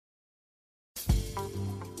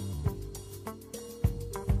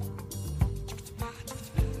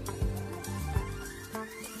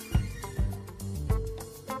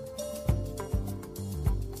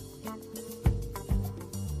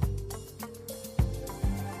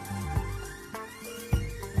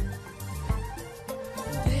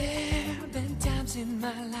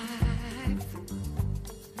my life,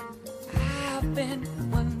 I've been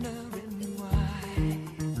wondering why.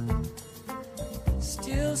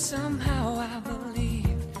 Still somehow I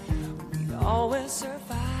believe we'd always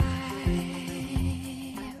survive.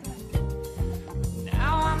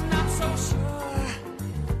 Now I'm not so sure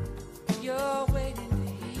you're waiting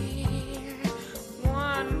to hear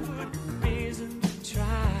one good reason to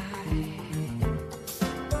try.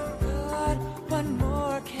 But what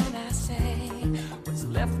more can I say? What's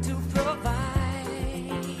left to provide?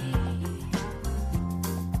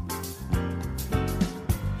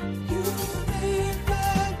 You think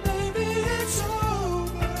that maybe it's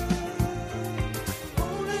over,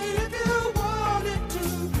 only if you want it to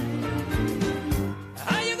be.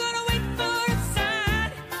 Are you gonna wait for a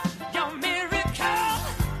sign, your miracle?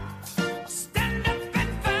 Stand up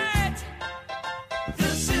and fight.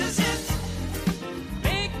 This is it.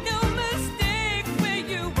 Make no mistake where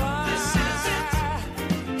you are. This is it.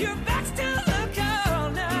 Your back's to the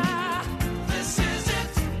corner. This is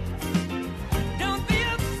it. Don't be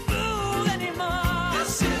a fool anymore.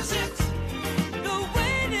 This is it. The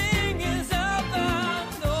waiting is over.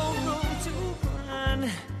 No room to run.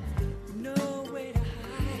 No way to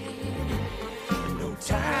hide. No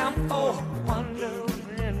time for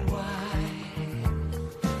wondering why.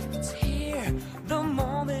 It's here, the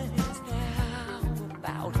moment is now,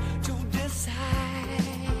 about to decide.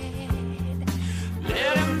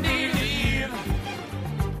 Let him believe,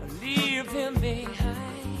 leave him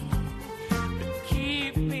behind, but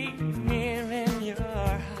keep me near in your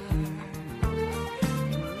heart.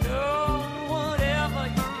 No, whatever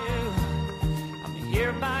you do, I'm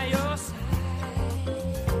here by your side.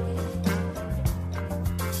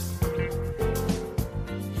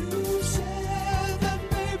 You said that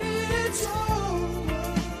maybe it's over,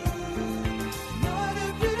 not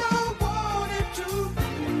if you don't want it to be.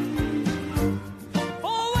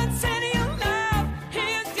 For once in your life,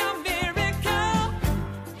 here's your miracle.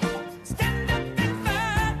 Stand up and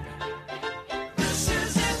fight. This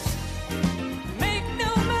is it. Make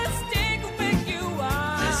no mistake where you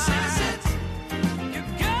are. This is it.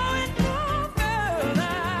 You're going no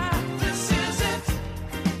further. This is it.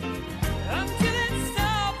 Until it's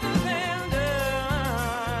all abandoned.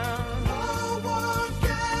 No one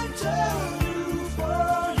can tell you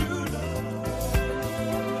for you love.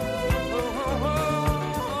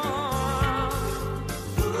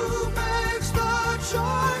 Who makes the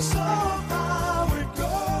choice of how it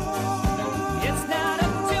goes? It's not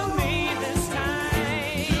up to me this time.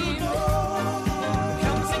 You know,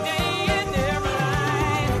 comes a day in every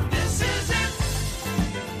life. This is it.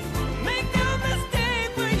 Make no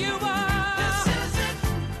mistake where you are. This is it.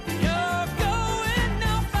 You're going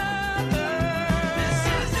no further. This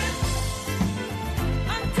is it.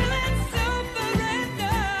 Until it's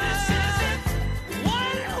surrender. This is it.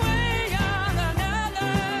 One way or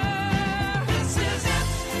another. This is it.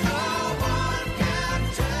 No one can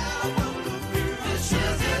tell what the future. This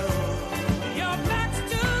is it. Your back's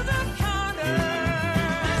to the corner.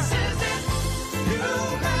 This is it. You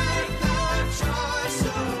make the choice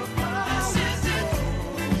of how. This is it.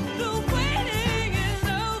 The waiting is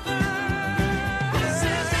over. This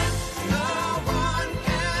is it. No one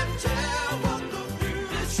can tell what the future.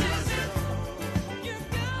 This is it. You're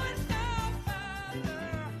going no further.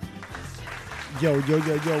 Yo,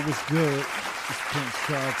 what's good? It's Prince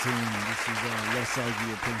Carlton. This is Let's Argue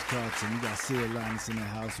with Prince Carlton. We got Sid Linus in the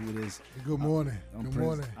house with us. Good morning. Good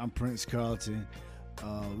morning. I'm Prince Carlton.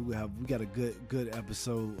 We got a good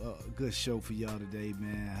episode, good show for y'all today,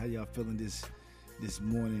 man. How y'all feeling this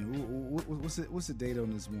morning? What's the date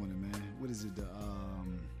on this morning, man? What is it? The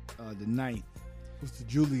 9th. What's the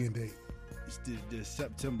Julian date? It's the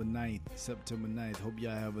September 9th. September 9th. Hope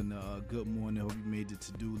y'all having a good morning. Hope you made the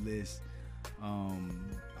to-do list.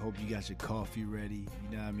 Hope you got your coffee ready. You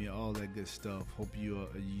know what I mean? All that good stuff. Hope you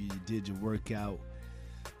did your workout.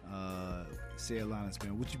 Say a line,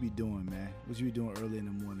 man. What you be doing, man? What you be doing early in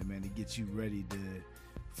the morning, man, to get you ready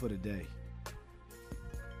for the day?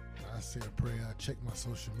 I say a prayer. I check my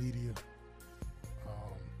social media.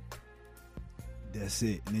 That's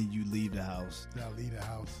it. And then you leave the house. Then I leave the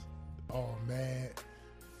house all mad,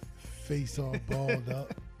 face all balled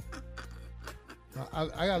up. I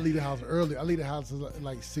gotta leave the house early. I leave the house at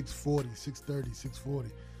like 6:40, 6:30,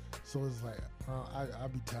 6:40. So it's like I'll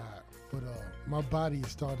be tired. But my body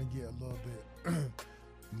is starting to get a little bit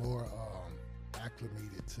more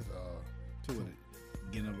acclimated to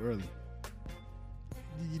getting up early.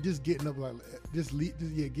 You're just getting up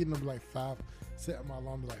getting up like 5. Setting my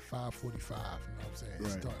alarm to like 5:45. You know what I'm saying?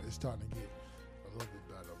 Right. It's starting to get a little bit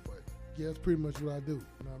better. But yeah, that's pretty much what I do.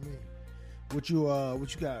 You know what I mean? What you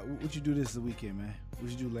got? What you do this weekend, man? What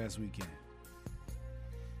you do last weekend?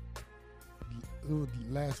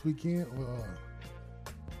 Last weekend or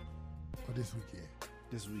this weekend?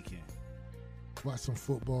 This weekend. Watched some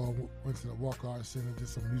football. Went to the Walker Arts Center. Did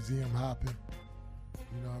some museum hopping.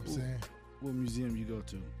 You know what I'm saying? What museum you go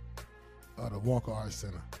to? The Walker Arts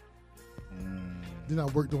Center. Then I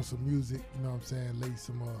worked on some music. You know what I'm saying? Lay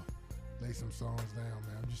some songs down,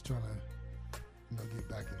 man. I'm just trying to, get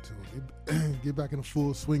back into it. Get back in the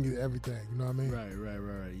full swing of everything. You know what I mean?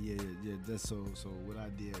 Right. Yeah. That's so. What I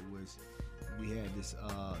did was, we had this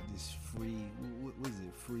free, what was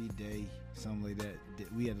it? Free day, something like that.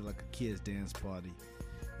 We had like a kids dance party.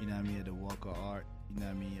 You know what I mean? At the Walker Art. You know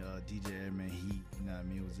what I mean? DJ Airman Heat. You know what I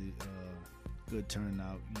mean? It was a good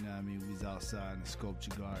turnout. You know what I mean? We was outside in the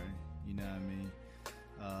sculpture garden. You know what I mean?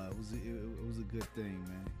 It was a good thing,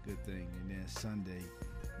 man. Good thing. And then Sunday,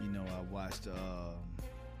 I watched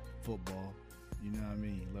football. You know what I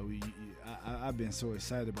mean? Like I've been so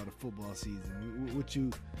excited about the football season. What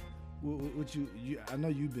you? I know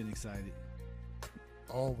you've been excited.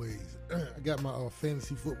 Always. I got my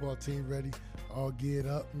fantasy football team ready, all geared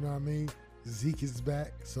up. You know what I mean? Zeke is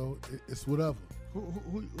back, so it's whatever.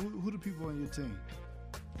 Who the people on your team?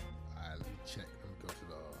 All right, let me check. Let me go to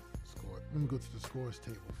the score. Let me go to the scores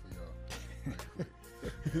table for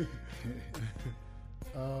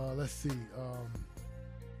y'all. Let's see.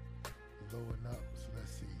 Loading up. So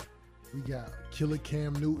let's see. We got Killer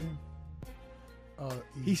Cam Newton.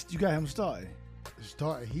 You got him starting.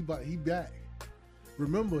 He back.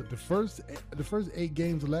 Remember the first 8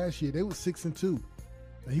 games of last year, they were 6-2,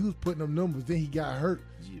 and he was putting up numbers. Then he got hurt.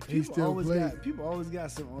 He still played. People always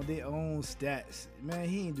got some on their own stats. Man,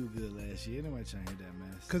 he ain't do good last year. Nobody trying to hear that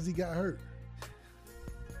mess. Because he got hurt.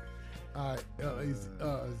 All right,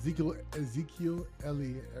 Ezekiel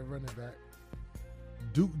Elliott at running back,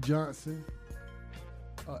 Duke Johnson,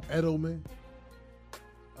 Edelman,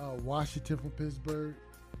 Washington from Pittsburgh,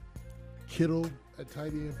 Kittle at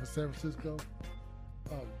tight end for San Francisco,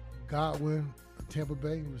 Godwin, Tampa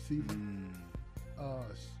Bay receiver,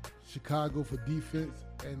 Chicago for defense,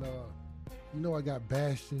 and I got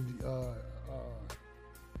Bastion. I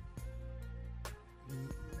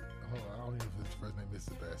don't even know if his first name is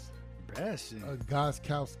Sebastian. Bastion.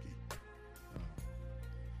 Gostkowski.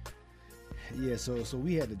 Yeah, so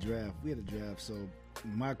we had the draft. So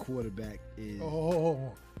my quarterback is.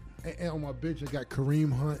 And on my bench, I got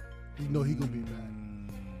Kareem Hunt. He gonna be back.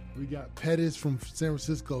 We got Pettis from San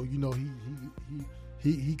Francisco. He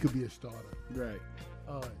could be a starter. Right.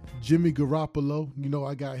 Jimmy Garoppolo.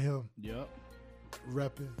 I got him. Yep.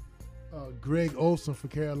 Repping. Greg Olson for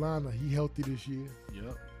Carolina. He healthy this year.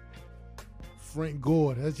 Yep. Frank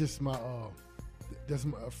Gore. That's just my.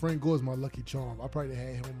 Frank Gore's my lucky charm. I probably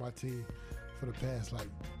had him on my team for the past at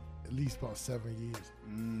least about 7 years.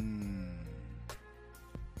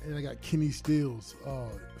 And I got Kenny Stills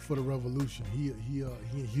for the Revolution. He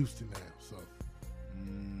in Houston now. So.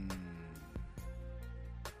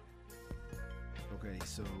 Okay,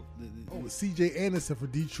 so. C.J. Anderson for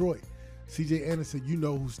Detroit. C.J. Anderson,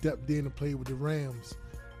 who stepped in and played with the Rams.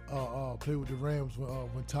 Played with the Rams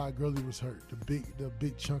when Todd Gurley was hurt. The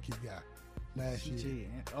big chunky guy last year.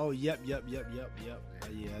 Oh, yep. Yeah,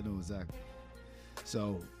 I know exactly.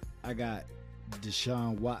 So I got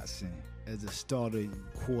Deshaun Watson as a starting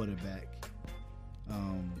quarterback.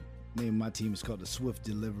 Name of my team is called the Swift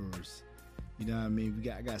Deliverers. You know what I mean?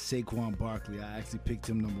 I got Saquon Barkley. I actually picked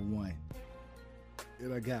him number 1.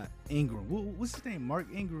 And I got Ingram. What's his name? Mark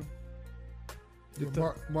Ingram.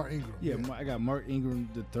 Mark Ingram. Yeah, I got Mark Ingram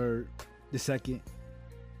the second.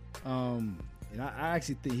 And I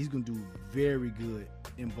actually think he's gonna do very good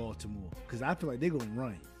in Baltimore because I feel like they're gonna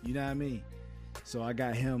run. You know what I mean? So I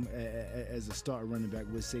got him as a starter running back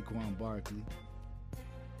with Saquon Barkley.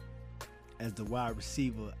 As the wide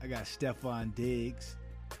receiver, I got Stephon Diggs.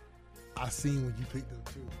 I seen when you picked them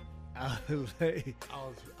too. I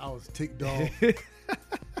was ticked off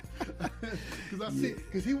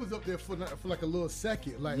because he was up there for like a little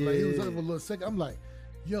second, he was up there for a little second. I'm like,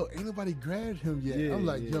 yo, ain't nobody grabbed him yet. Yeah, I'm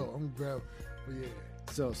like, yeah. yo, I'm grabbing. But yeah.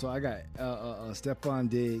 So I got Stephon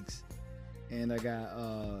Diggs, and I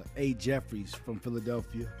got A. Jeffries from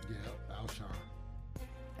Philadelphia. Yeah, Alshon.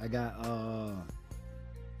 I got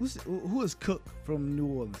who is Cook from New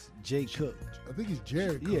Orleans? Jay Cook. I think it's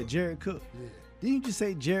Jared Cook. Yeah, Jared Cook. Yeah. Didn't you just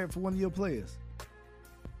say Jared for one of your players?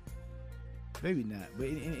 Maybe not. But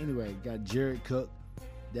anyway, got Jared Cook.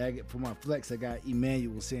 For my flex, I got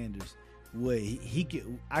Emmanuel Sanders.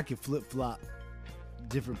 I could flip flop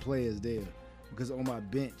different players there because on my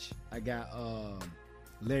bench I got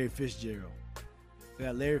Larry Fitzgerald. I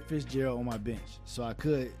got Larry Fitzgerald on my bench, so I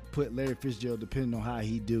could put Larry Fitzgerald depending on how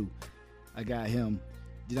he do. I got him.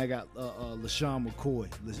 Then I got LaShawn McCoy.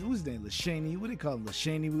 What's his name? LaShaney. What they call him?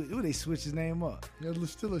 LaShaney. What they switch his name up? Yeah,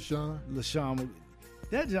 still LaShawn. LaShawn.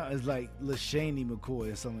 That jump is like LaShaney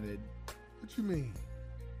McCoy or something. That What you mean?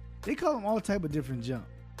 they call him all type of different jump.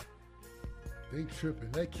 They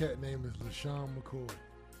tripping. That cat name is LaShawn McCoy.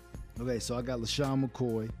 Okay, so I got LaShawn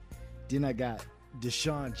McCoy. Then I got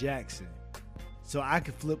Deshaun Jackson. So I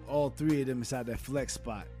could flip all three of them inside that flex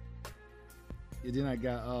spot. And then I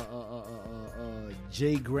got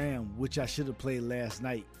Jay Graham, which I should have played last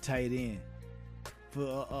night, tight end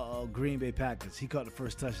for Green Bay Packers. He caught the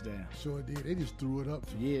first touchdown. Sure did. They just threw it up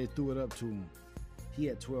to him. Yeah, threw it up to him. He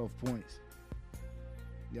had 12 points.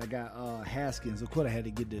 Yeah, I got Haskins. Of course, I had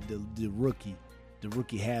to get the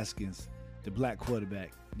rookie Haskins, the black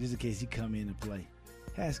quarterback, just in case he come in and play.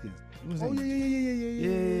 Haskins. Oh,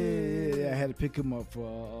 Yeah. I had to pick him up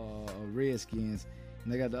for Redskins.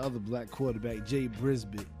 And I got the other black quarterback, Jay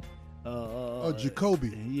Brisbane.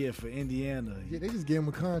 Jacoby. Yeah, for Indiana. Yeah, they just gave him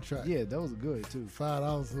a contract. Yeah, that was good too.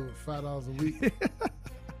 $5 a week.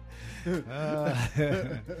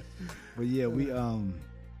 But yeah, we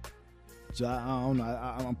So I don't know.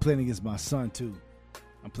 I'm playing against my son too.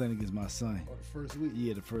 I'm playing against my son. Oh, the first week.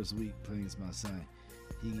 Yeah, the first week playing against my son.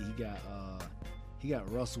 He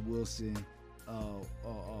got Russell Wilson,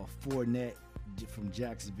 Fournette from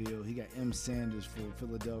Jacksonville. He got M. Sanders for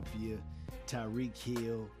Philadelphia, Tyreek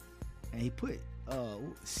Hill, and he put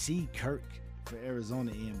C. Kirk for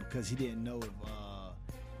Arizona in because he didn't know if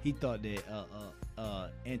he thought that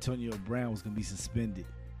Antonio Brown was gonna be suspended,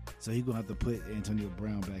 so he gonna have to put Antonio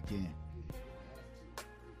Brown back in.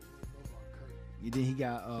 And then he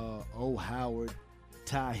got O. Howard,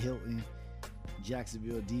 Ty Hilton,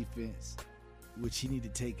 Jacksonville defense, which he need to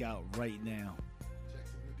take out right now.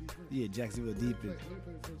 Yeah, Jacksonville defense.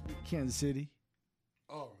 Kansas City.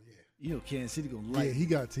 Oh yeah. You know Kansas City gonna like. Yeah, he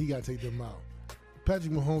got to take them out.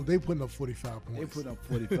 Patrick Mahomes, they putting up 45 points. They put up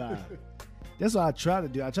 45. That's what I try to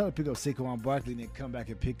do. I try to pick up Saquon Barkley and then come back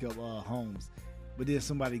and pick up Holmes. But then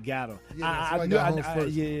somebody got him. Yeah, I got Holmes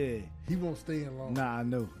first. Yeah. He won't stay in long. Nah, I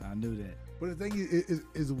knew that. But the thing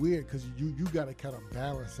is weird because you got to kind of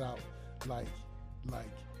balance out like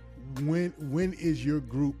when is your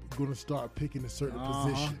group going to start picking a certain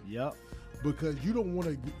position? Yep. Because you don't want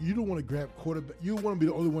to grab quarterback. You don't want to be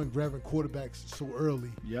the only one grabbing quarterbacks so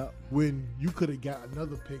early. Yep. When you could have got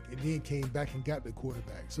another pick and then came back and got the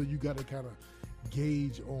quarterback. So you got to kind of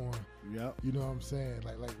gauge on. Yep. You know what I'm saying?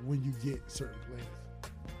 Like when you get certain players.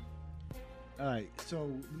 All right, so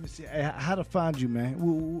let me see how to find you,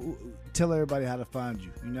 man. Tell everybody how to find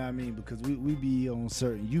you. You know what I mean? Because we be on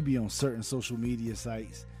you be on certain social media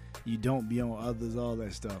sites. You don't be on others, all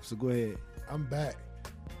that stuff. So go ahead. I'm back.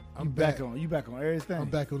 You back on everything. I'm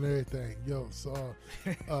back on everything, yo. So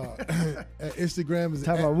Instagram is.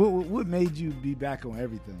 Talk about what made you be back on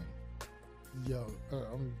everything. Yo,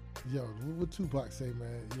 what Tupac say,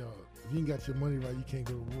 man? Yo, if you ain't got your money right, you can't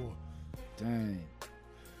go to war. Dang.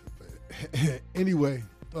 Anyway,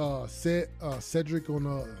 Cedric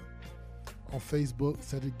on Facebook,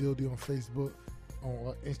 Cedric Dildy on Facebook.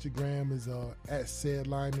 On Instagram is at Said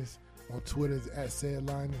Linus. On Twitter is at Said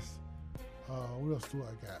Linus. What else do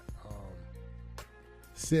I got?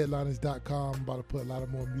 SaidLinus.com. I'm about to put a lot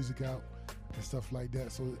of more music out and stuff like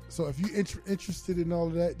that. So if you're interested in all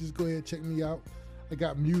of that, just go ahead and check me out. I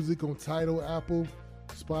got music on Tidal, Apple,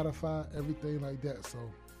 Spotify, everything like that. So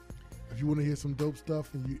if you want to hear some dope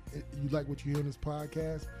stuff and you like what you hear on this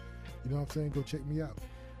podcast, you know what I'm saying, go check me out.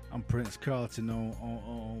 I'm Prince Carlton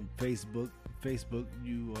on Facebook.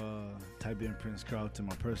 You type in Prince Carlton,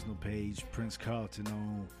 my personal page, Prince Carlton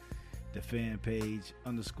on the fan page,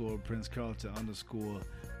 _Prince Carlton _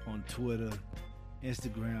 on Twitter,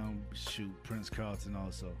 Instagram, Prince Carlton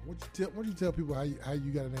also. Why you tell people how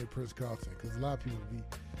you got a name Prince Carlton? Because a lot of people be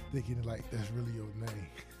thinking like that's really your name.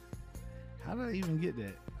 How did I even get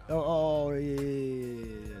that? Oh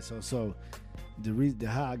yeah. So the reason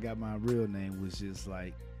how I got my real name was just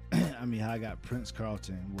like, how I got Prince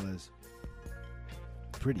Carlton was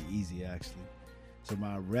pretty easy actually. So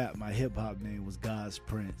my hip hop name was God's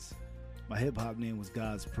Prince. My hip hop name was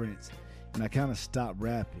God's Prince, and I kind of stopped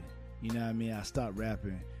rapping. You know what I mean? I stopped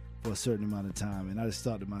rapping for a certain amount of time, and I just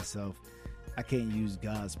thought to myself, I can't use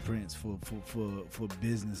God's Prince for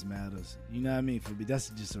business matters. You know what I mean? For me, that's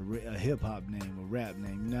just a hip hop name, a rap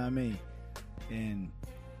name. You know what I mean? And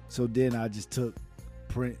so then I just took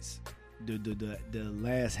Prince, the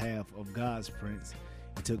last half of God's Prince,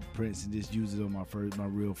 and took Prince and just used it on my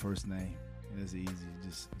real first name. And that's easy,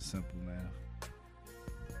 just simple math.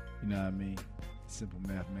 You know what I mean? Simple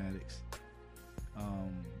mathematics.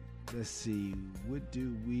 Let's see. What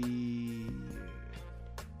do we?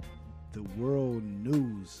 the world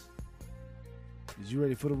news. Is you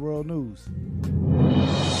ready for the world news?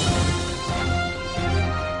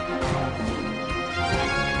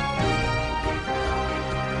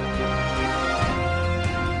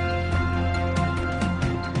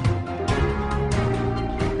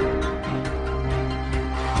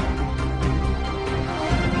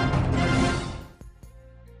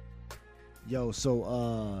 Yo,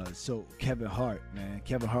 so Kevin Hart, man.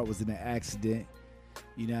 Kevin Hart was in an accident.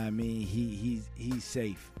 You know what I mean? He's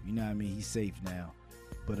safe. You know what I mean? He's safe now.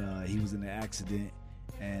 But he was in an accident,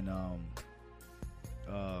 and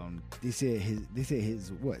they said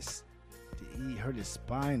his what? He hurt his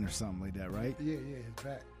spine or something like that, right? Yeah, his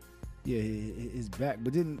back. Yeah, his back.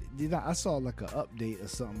 But didn't I saw like an update or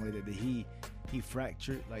something like that he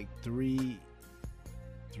fractured like three.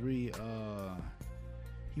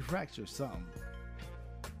 He fractured something.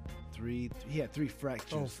 He had 3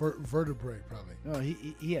 fractures. Oh, vertebrae probably. No,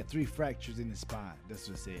 he had 3 fractures in his spine. That's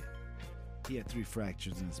what it said. He had 3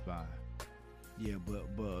 fractures in his spine. Yeah,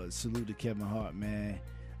 but salute to Kevin Hart, man.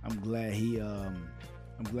 I'm glad he's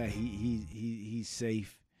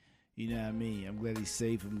safe. You know what I mean? I'm glad he's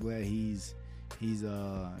safe. I'm glad he's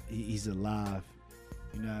alive.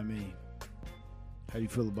 You know what I mean? How do you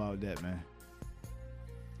feel about that, man?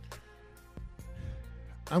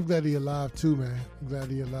 I'm glad he's alive too, man. I'm glad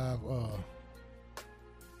he's alive.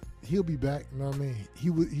 He'll be back. You know what I mean? He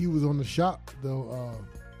was on the shop though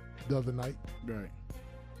the other night. Right.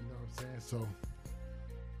 You know what I'm saying? So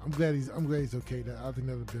I'm glad he's okay. I think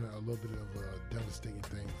that would have been a little bit of a devastating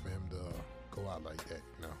thing for him to go out like that.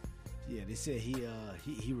 You know? Yeah, they said he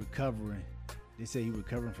recovering. They say he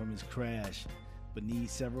recovering from his crash, but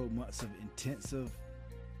needs several months of intensive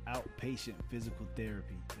outpatient physical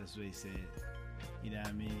therapy. That's what they said. You know what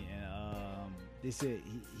I mean? And they said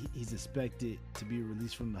he's expected to be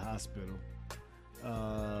released from the hospital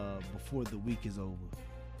before the week is over.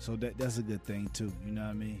 So that's a good thing too. You know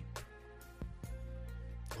what I mean?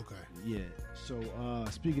 Okay. Yeah. So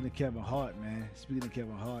speaking of Kevin Hart, man.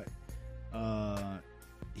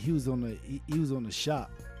 He was on the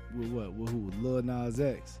shop with what? With who? Lil Nas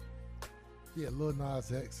X. Yeah, Lil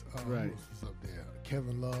Nas X. Right. Who was up there?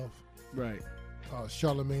 Kevin Love. Right.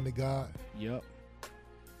 Charlemagne the God. Yep.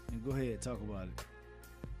 And go ahead, talk about it.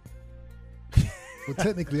 Well,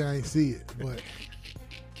 technically, I ain't see it, but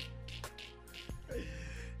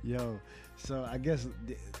yo. So I guess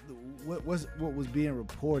what was being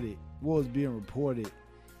reported? What was being reported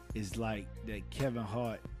is like that Kevin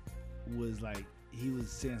Hart was like he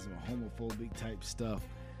was saying some homophobic type stuff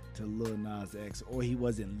to Lil Nas X, or he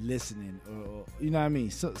wasn't listening, or you know what I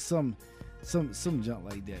mean? So, some junk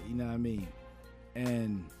like that. You know what I mean?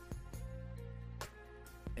 And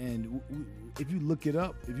if you look it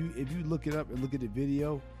up, if you look it up and look at the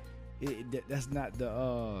video, that's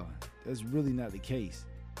really not the case.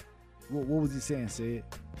 What was he saying? Say it.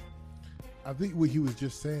 I think what he was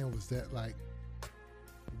just saying was that, like,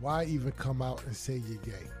 why even come out and say you're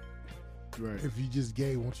gay? Right. If you just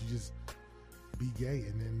gay, won't you just be gay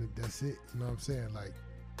and then that's it? You know what I'm saying? Like,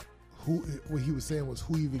 what he was saying was,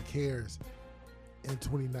 who even cares in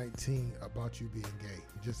 2019 about you being gay?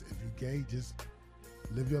 Just if you're gay, just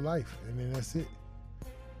live your life and then that's it.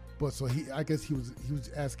 But so I guess he was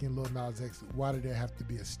asking Lil Nas X, why did there have to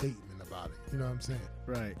be a statement about it? You know what I'm saying?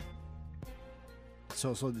 Right.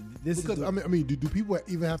 So this because is I mean, do people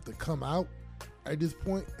even have to come out at this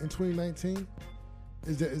point in 2019?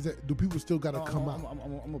 Is that do people still got to come out? I'm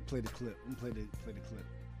gonna play the clip. I'm gonna play the clip.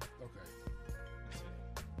 Okay.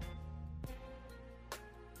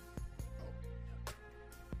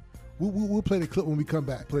 We'll play the clip when we come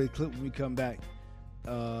back. Play the clip when we come back.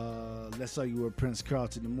 Let's Argue with Prince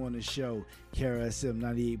Carlton, the morning show, KRSM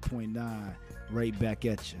 98.9, right back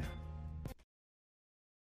at you.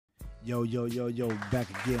 Yo, back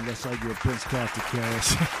again. Let's Argue with Prince Carlton,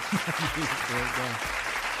 KRSM.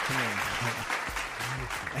 Come on.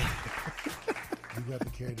 We got to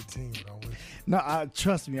carry the team, don't we? No,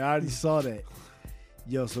 trust me, I already saw that.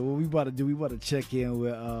 Yo, so what we about to do, we about to check in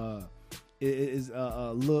with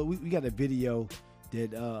look, we got a video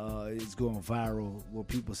that is going viral where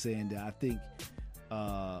people saying that I think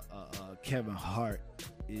Kevin Hart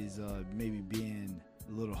is maybe being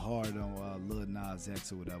a little hard on Lil Nas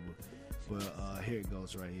X or whatever. But here it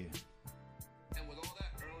goes right here. And with all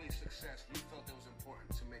that early success, we felt it was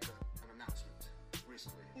important to make an announcement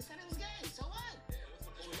recently. He said it was gay, so what?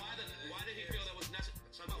 Why did he feel that was necessary?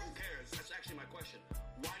 So who cares? That's actually my question.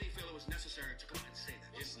 Why did he feel it was necessary to come out and say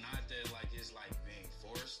that? It's not that it's being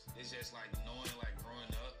forced. It's just knowing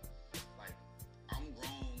growing up, I'm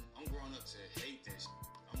growing up to hate this.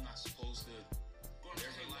 I'm not supposed to ever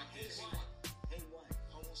like this. Hey what?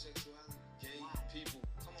 Homosexuality.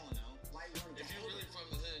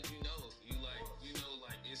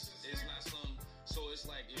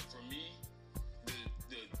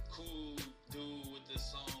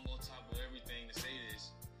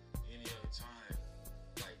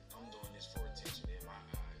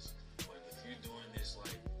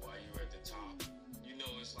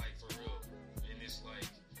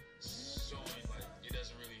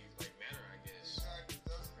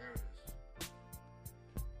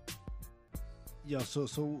 Yo, so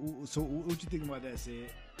what you think about that, Sid?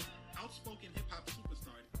 Outspoken hip hop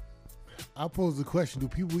superstar. I pose the question: do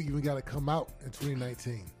people even got to come out in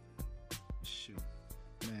 2019? Shoot,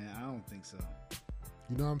 man, I don't think so.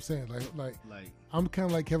 You know what I'm saying? Like I'm I'm kind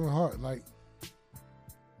of like Kevin Hart. Like,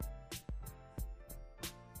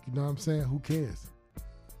 you know what I'm saying? Who cares?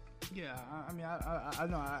 Yeah, I mean, I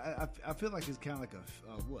know. I feel like it's kind of like a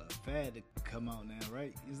fad to come out now,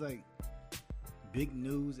 right? It's like big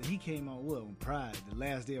news, and he came out on Pride, the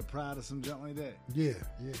last day of Pride or some junk like that. Yeah.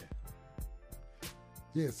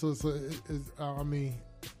 So it's, I mean,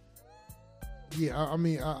 yeah. I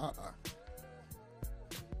mean, I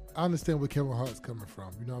understand where Kevin Hart's coming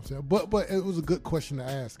from. You know what I'm saying? But it was a good question to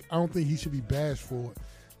ask. I don't think he should be bashed for it.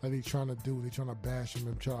 Like they trying to do. They trying to bash him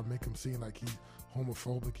and try to make him seem like he's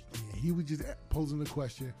homophobic. He was just posing the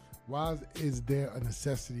question: why is there a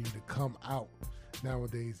necessity to come out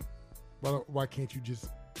nowadays? Why can't you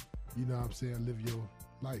just, you know what I'm saying, live your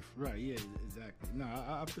life? Right, yeah, exactly. No,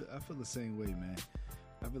 I feel the same way, man.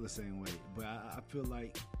 I feel the same way. But I feel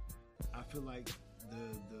like I feel like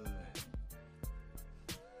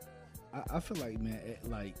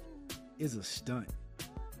man, it's a stunt.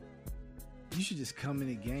 You should just come in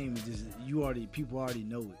the game and people already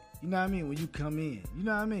know it. You know what I mean? When you come in, you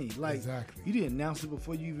know what I mean? Like, exactly. You didn't announce it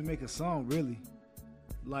before you even make a song, really.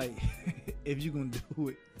 Like, if you gonna do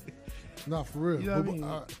it. Not for real. You know what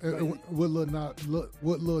I mean?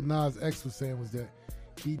 What Lil Nas X was saying was that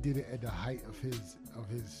he did it at the height of his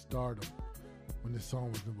stardom when the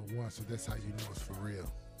song was #1. So that's how you know it's for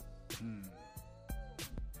real.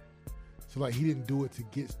 So like he didn't do it to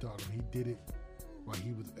get stardom. He did it while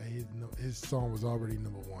he was his song was already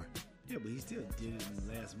 #1. Yeah, but he still did it in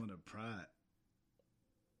the last month of Pride.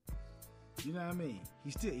 You know what I mean?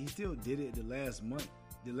 He still did it the last month,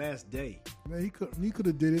 the last day. Man, he could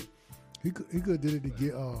have did it. He could have did it to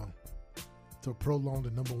get to prolong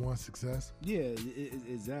the #1 success. Yeah,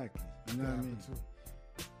 exactly. You know what I mean?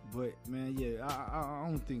 But man, yeah, I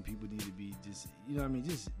don't think people need to be just, you know what I mean?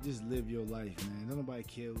 Just live your life, man. Don't nobody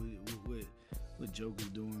care what Joker's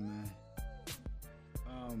doing, man.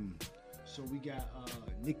 So we got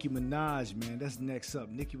Nicki Minaj, man. That's next up.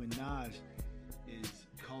 Nicki Minaj is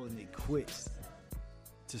calling it quits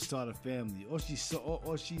to start a family, or she's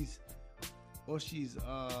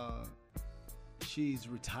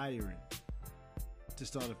retiring to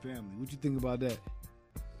start a family. What you think about that?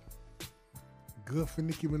 Good for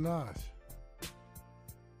Nicki Minaj.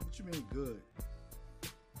 What you mean good?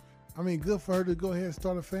 I mean, good for her to go ahead and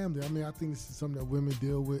start a family. I mean, I think this is something that women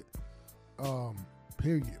deal with.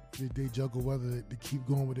 Period. They juggle whether to keep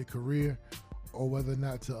going with their career or whether or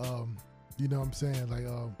not to, you know what I'm saying, like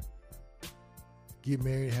get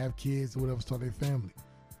married, have kids, or whatever, start their family.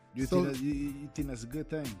 You think that's a good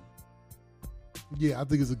thing? Yeah, I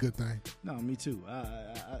think it's a good thing. No, me too.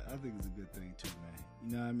 I think it's a good thing too, man.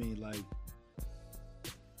 You know what I mean? Like,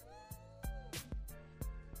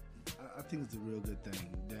 I think it's a real good thing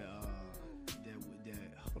that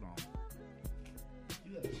hold on.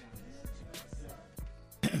 You gotta chime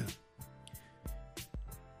this.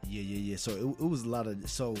 Yeah. So it was a lot of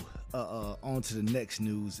on to the next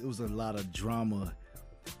news. It was a lot of drama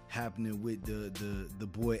happening with the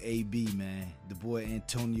boy AB, man. The boy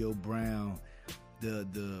Antonio Brown,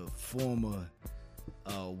 the former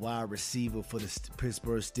wide receiver for the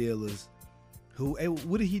Pittsburgh Steelers. Who?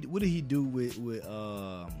 What did he do with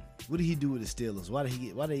what did he do with the Steelers? Why did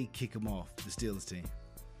he kick him off the Steelers team?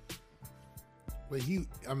 Well, he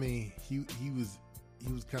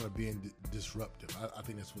was kind of being disruptive. I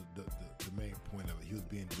think that's what the main point of it. He was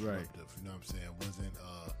being disruptive. Right. You know what I'm saying? Wasn't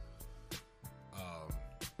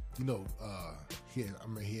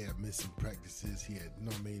he had missed some practices. He had, you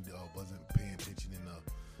know what I mean, wasn't paying attention in the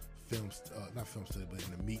not film study, but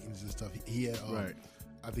in the meetings and stuff. He had right.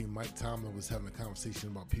 I think Mike Tomlin was having a conversation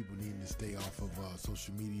about people needing to stay off of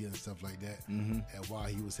social media and stuff like that. Mm-hmm. And while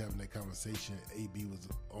he was having that conversation, AB was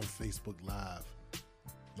on Facebook Live.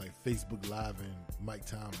 Like Facebook Live and Mike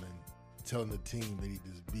Tomlin telling the team they need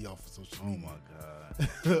to be off of social media.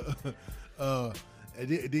 Oh my God. And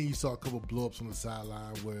then you saw a couple blow-ups on the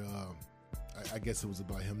sideline where I guess it was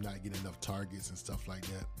about him not getting enough targets and stuff like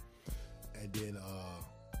that. And then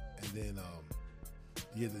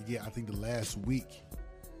I think the last week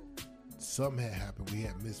something had happened. We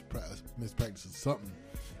had missed practice or something.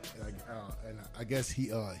 And I guess he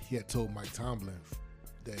had told Mike Tomlin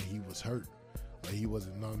that he was hurt. Like he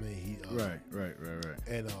wasn't, know what I mean? Right.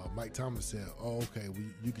 And Mike Tomlin said, "Oh, okay,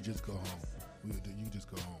 you could just go home. You just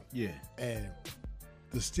go home." Yeah. And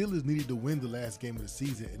the Steelers needed to win the last game of the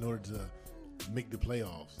season in order to make the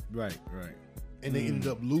playoffs. Right. And they ended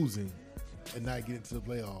up losing and not getting to the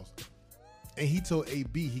playoffs. And he told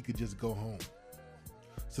AB he could just go home.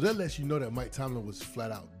 So that lets you know that Mike Tomlin was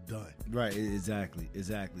flat out done. Right, exactly.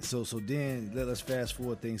 So then let's fast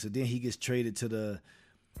forward things. So then he gets traded to the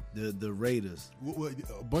Raiders.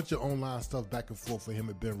 A bunch of online stuff back and forth for him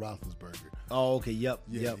and Ben Roethlisberger. Oh, okay, yep.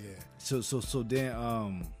 Yeah. So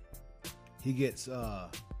then he gets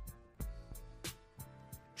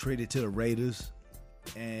traded to the Raiders,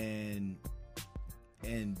 and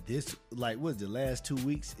this, like, what, the last 2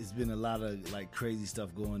 weeks, it's been a lot of like crazy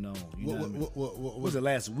stuff going on. You know what was the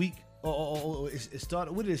last week? It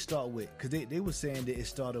started. What did it start with? Because they were saying that it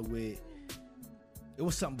started with. It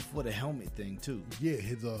was something before the helmet thing too. Yeah,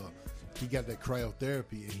 he got that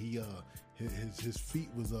cryotherapy, and his feet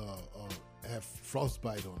was have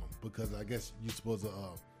frostbite on them because I guess you're supposed to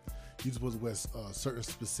wear certain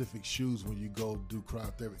specific shoes when you go do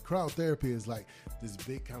cryotherapy. Cryotherapy is like this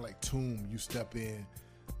big kind of like tomb you step in,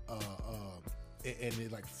 and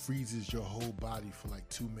it like freezes your whole body for like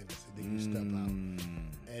 2 minutes, and then you step out.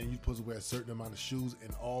 And you're supposed to wear a certain amount of shoes,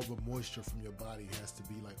 and all the moisture from your body has to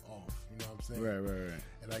be like off. You know what I'm saying? Right.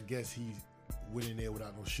 And I guess he went in there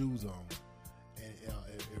without no shoes on, and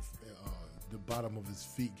if the bottom of his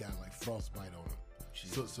feet got like frostbite on him.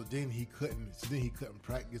 So then he couldn't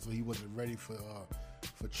practice, so he wasn't ready for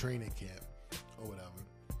training camp or whatever.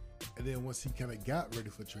 And then once he kind of got ready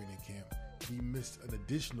for training camp, he missed an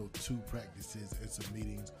additional 2 practices and some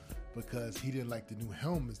meetings because he didn't like the new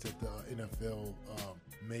helmets that the NFL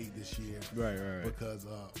made this year. Right. Because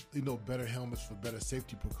better helmets for better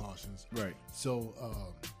safety precautions. Right. So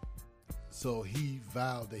he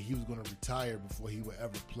vowed that he was going to retire before he would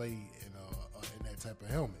ever play in that type of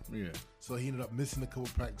helmet. Yeah. So he ended up missing a couple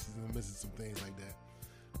practices and missing some things like that.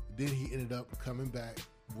 Then he ended up coming back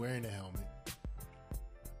wearing a helmet,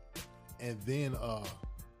 and then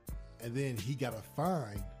he got a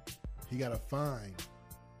fine. He got a fine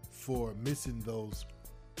for missing those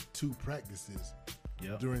 2 practices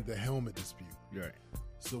during the helmet dispute. Right.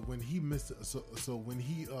 So when he when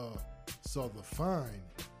he saw the fine,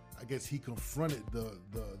 I guess he confronted the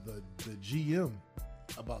GM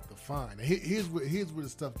about the fine. Here's where the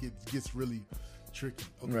stuff gets really tricky.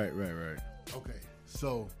 Okay. Right. Okay,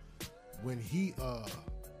 so when he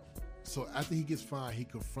so after he gets fined, he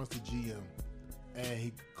confronts the GM and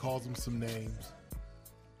he calls him some names,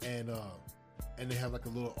 and they have like a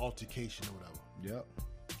little altercation or whatever. Yep.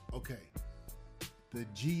 Okay. The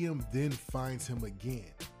GM then fines him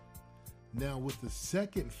again. Now with the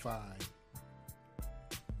second fine,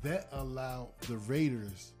 that allowed the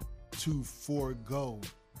Raiders to forego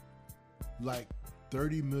like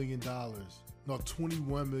 $30 million, no,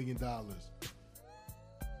 $21 million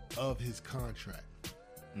of his contract.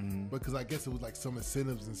 Mm-hmm. Because I guess it was like some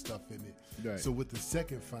incentives and stuff in it. Right. So with the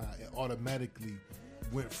second fine, it automatically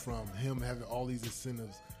went from him having all these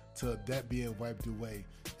incentives to that being wiped away,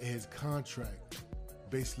 and his contract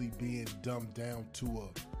basically being dumbed down to a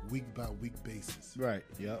week-by-week basis. Right,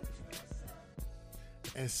 yep.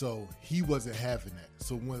 And so he wasn't having that.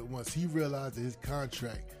 So once he realized that his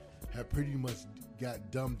contract had pretty much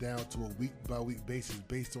got dumbed down to a week-by-week basis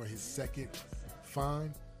based on his second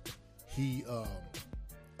fine, he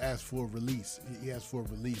asked for a release. He asked for a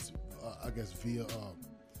release, I guess, via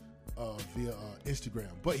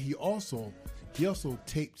Instagram. But he also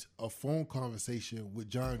taped a phone conversation with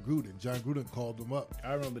John Gruden. John Gruden called him up.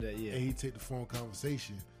 I remember that, yeah. And he taped the phone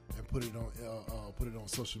conversation and put it on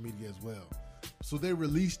social media as well. So they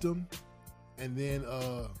released him, and then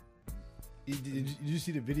did you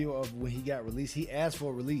see the video of when he got released? He asked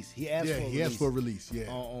for a release. He asked for a release.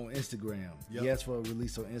 Yeah, on Instagram. Yep. He asked for a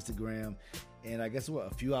release on Instagram, and I guess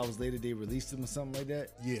a few hours later they released him or something like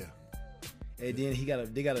that. Yeah, and then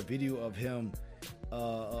they got a video of him,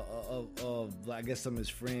 of I guess some of his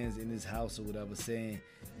friends in his house or whatever saying,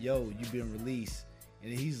 "Yo, you've been released."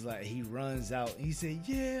 And he's like, he runs out. He said,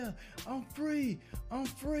 "Yeah, I'm free. I'm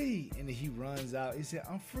free." And then he runs out. He said,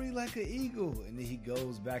 "I'm free like an eagle." And then he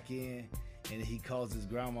goes back in and he calls his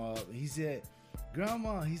grandma up. He said,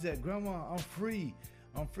 "Grandma," "I'm free.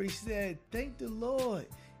 I'm free." She said, "Thank the Lord."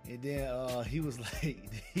 And then he was like,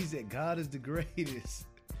 he said, "God is the greatest."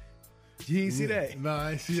 You didn't see that? No,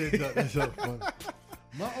 I ain't see that. That's so funny.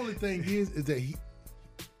 My only thing is that he,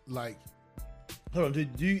 like, hold on,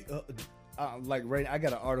 did you... like right, I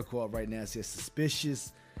got an article up right now. It says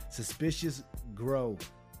suspicions grow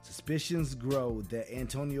that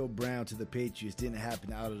Antonio Brown to the Patriots didn't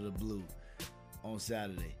happen out of the blue on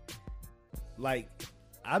Saturday. Like,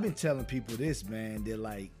 I've been telling people this, man.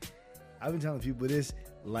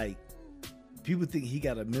 People think he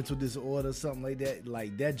got a mental disorder, something like that.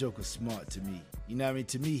 Like, that joker's smart to me. You know what I mean?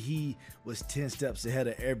 To me, he was 10 steps ahead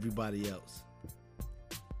of everybody else.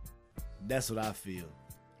 That's what I feel.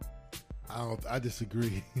 I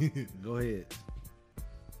disagree. Go ahead.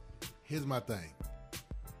 Here's my thing.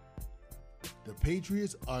 The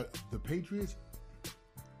Patriots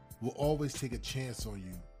will always take a chance on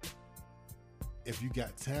you if you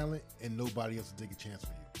got talent and nobody else will take a chance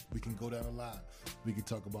on you. We can go down the line. We can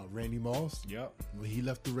talk about Randy Moss. Yep. When he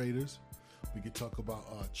left the Raiders. We could talk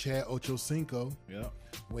about Chad Ochocinco. Yep.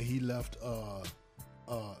 When he left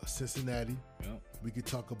Cincinnati. Yep. We could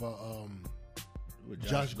talk about With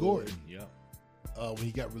Josh Gordon. Yep. When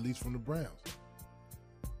he got released from the Browns.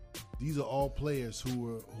 These are all players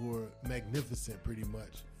who were magnificent, pretty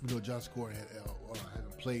much. You know, Josh Gordon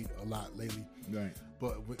hadn't played a lot lately. Right.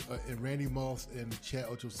 But in Randy Moss and Chad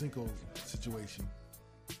Ochocinco situation,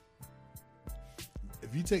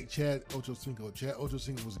 if you take Chad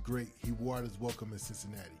Ochocinco was great. He wore out his welcome in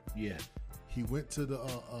Cincinnati. Yeah. He went to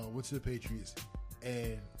the Patriots,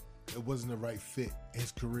 and it wasn't the right fit.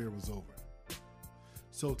 His career was over.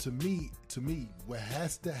 So to me, what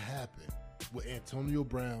has to happen with Antonio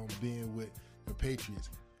Brown being with the Patriots,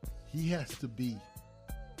 he has to be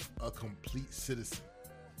a complete citizen.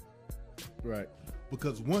 Right.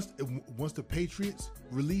 Because once the Patriots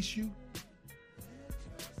release you,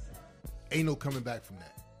 ain't no coming back from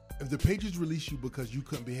that. If the Patriots release you because you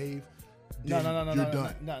couldn't behave, then you're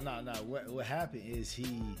done. No. What happened is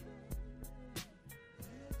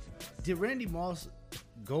did Randy Moss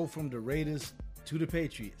go from the Raiders to the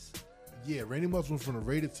Patriots? Yeah, Randy Moss went from the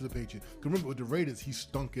Raiders to the Patriots. Because remember, with the Raiders, he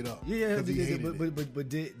stunk it up. Yeah, he hated it. but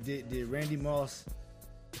did Randy Moss,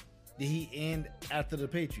 did he end after the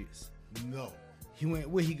Patriots? No. He went,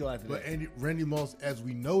 where'd he go after But that? Randy Moss, as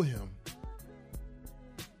we know him,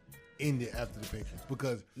 ended after the Patriots.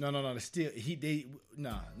 Because No. Nah.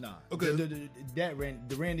 Okay.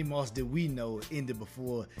 The Randy Moss that we know ended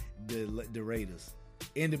before the Raiders.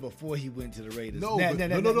 Ended before he went to the Raiders. No, No,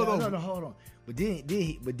 no. hold on. But then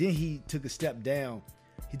he took a step down.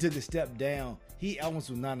 He almost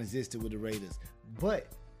was non-existent with the Raiders. But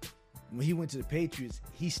when he went to the Patriots,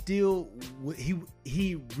 he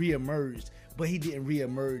reemerged, but he didn't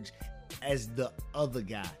reemerge as the other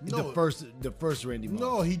guy. No. The first Randy Moss.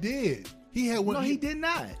 no, he did. He had one. No, he did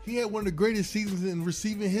not. He had one of the greatest seasons in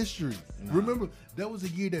receiving history. Nah. Remember, that was a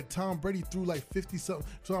year that Tom Brady threw like 50-something.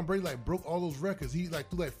 Tom Brady like broke all those records. He like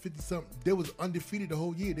threw like 50-something. They was undefeated the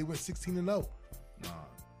whole year. They went 16-0. Nah,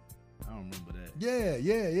 I don't remember that. Yeah.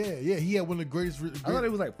 He had one of the greatest. I thought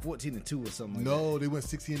it was like 14-2 or something like that. No, they went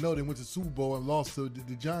 16-0. They went to Super Bowl and lost to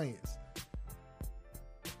the Giants.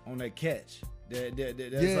 On that catch. That's like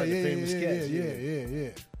the famous catch.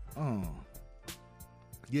 Yeah. Oh.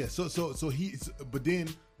 Yeah, so he, but then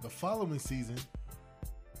the following season,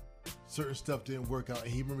 certain stuff didn't work out, and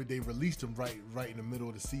he remember they released him right in the middle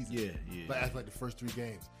of the season. Yeah. After like the first 3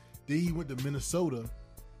 games. Then he went to Minnesota.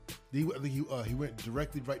 He went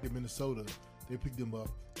directly right to Minnesota. They picked him up,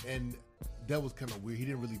 and that was kind of weird. He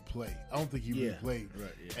didn't really play. I don't think he really played.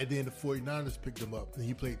 Right. Yeah. And then the 49ers picked him up, and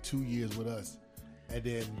he played 2 years with us, and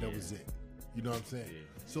then that was it. You know what I'm saying? Yeah.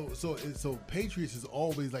 So Patriots is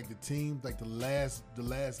always like the team, like the last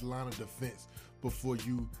line of defense before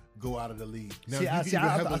you go out of the league. Now, I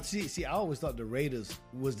always thought the Raiders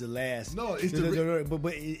was the last. No, it's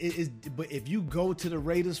but if you go to the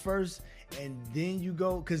Raiders first and then you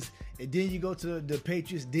go to the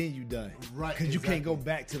Patriots, then you done. Right. Because you can't go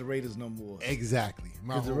back to the Raiders no more. Exactly.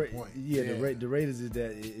 My whole point. Yeah, the Raiders is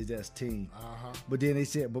that team. But then they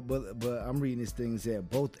said, but I'm reading this thing that said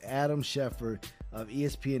both Adam Schefter of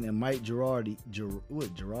ESPN and Mike Girardi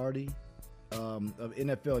of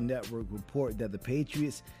NFL Network report that the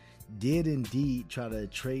Patriots did indeed try to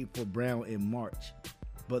trade for Brown in March,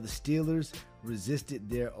 but the Steelers resisted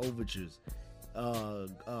their overtures.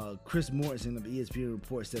 Chris Mortensen of ESPN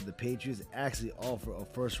reports that the Patriots actually offer a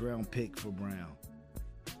first-round pick for Brown.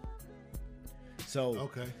 So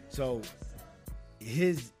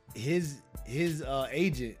his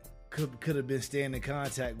agent could have been staying in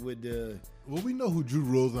contact with the. Well, we know who Drew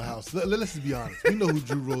Rosenhaus. Let's just be honest. We know who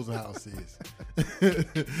Drew Rosenhaus is.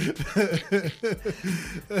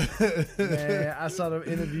 Man, I saw them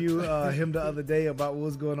interview him the other day about what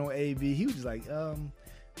was going on. AB, he was just like,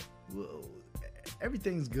 well,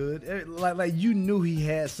 everything's good. Like you knew he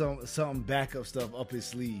had some backup stuff up his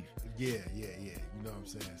sleeve. Yeah. You know what I'm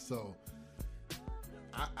saying? So,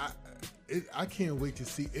 I can't wait to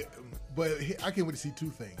see it. But I can't wait to see 2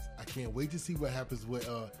 things. I can't wait to see what happens with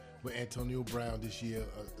Antonio Brown this year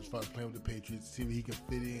as far as playing with the Patriots, see if he can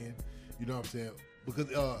fit in. You know what I'm saying? Because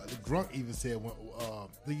Grunk even said, I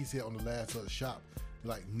think he said on the last shop,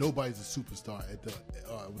 like nobody's a superstar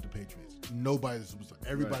with the Patriots. Nobody's a superstar.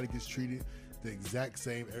 Everybody gets treated the exact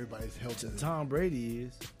same. Everybody's healthy. Tom Brady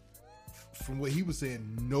is. from what he was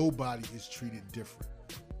saying, nobody is treated different.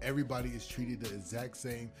 Everybody is treated the exact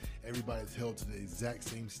same. Everybody is held to the exact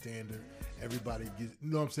same standard. Everybody gets, you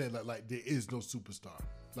know what I'm saying? Like there is no superstar.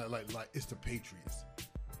 Like it's the Patriots.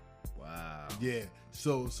 Wow. Yeah.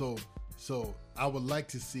 So I would like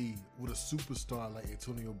to see with a superstar like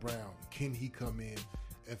Antonio Brown, can he come in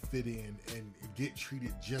and fit in and get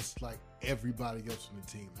treated just like everybody else on the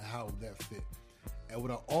team? And how would that fit? And what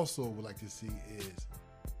I also would like to see is,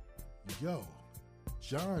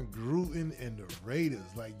 John Gruden and the Raiders.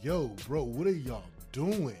 Like, bro, what are y'all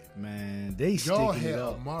doing? Man, they Y'all sticking had it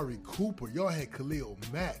up. Amari Cooper. Y'all had Khalil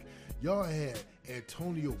Mack. Y'all had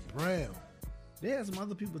Antonio Brown. They had some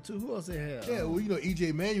other people too. Who else they had? Yeah, well,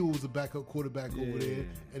 EJ Manuel was a backup quarterback over Yeah. there.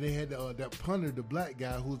 And they had that punter, the black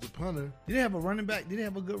guy who was the punter. Did they have a running back? Did they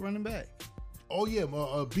have a good running back? Oh, yeah,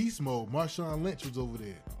 Beast Mode. Marshawn Lynch was over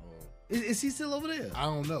there. Is he still over there? I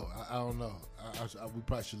don't know. I don't know. We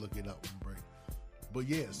probably should look it up on break. But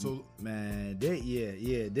yeah, so Man, they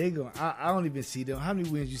going. I don't even see them. How many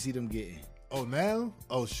wins you see them getting? now?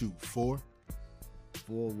 Oh shoot, 4.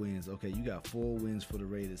 4 wins. Okay, you got 4 wins for the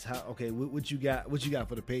Raiders. What you got? What you got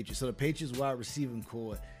for the Patriots? So the Patriots wide receiving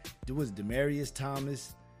core, there was Demaryius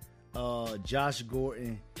Thomas, Josh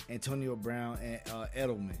Gordon, Antonio Brown, and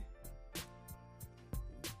Edelman.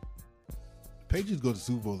 Patriots go to the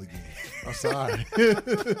Super Bowl again. I'm sorry.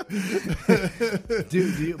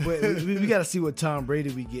 Dude, but we got to see what Tom Brady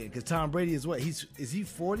we get, because Tom Brady is what? Is he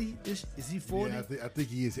 40? Is he 40? Yeah, I think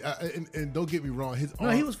he is. And don't get me wrong, his No,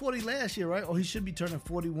 arm, he was 40 last year, right? Or he should be turning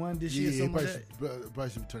 41 this year. he Something probably, like that.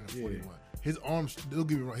 probably should be turning 41. His arm, don't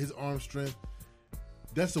get me wrong, his arm strength.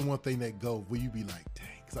 That's the one thing that go where you be like, dang,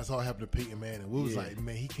 because I saw it happen to Peyton Manning. We was like,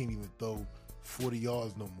 man, he can't even throw 40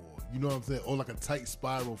 yards no more. You know what I'm saying? Or like a tight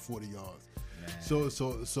spiral 40 yards. Man.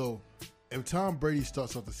 So if Tom Brady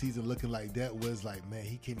starts off the season looking like that, where it's like, man,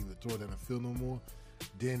 he can't even throw down the field no more,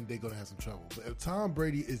 then they're gonna have some trouble. But if Tom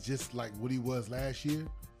Brady is just like what he was last year,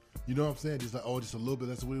 you know what I'm saying? Just like, just a little bit,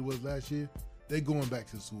 that's what he was last year, they're going back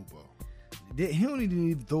to the Super Bowl. He don't even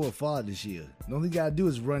need to throw a far this year. The only thing he got to do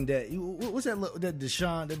is run that. What's that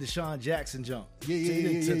Deshaun Jackson jump?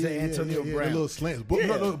 To Antonio Brown. The little slants.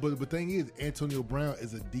 But but the thing is, Antonio Brown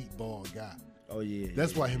is a deep ball guy. Oh yeah.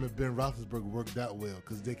 That's why him and Ben Roethlisberger worked out well,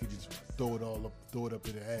 because they could just throw it up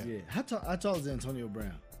in the air. Yeah. How tall is Antonio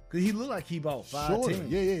Brown? Because he looked like he about 5'10". Shorter.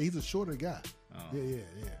 Yeah, he's a shorter guy. Oh. Yeah.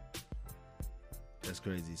 That's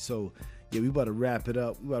crazy. So yeah, we about to wrap it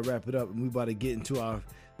up. And we about to get into our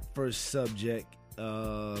first subject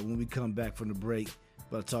when we come back from the break.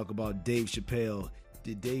 About to talk about Dave Chappelle.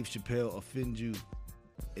 Did Dave Chappelle offend you?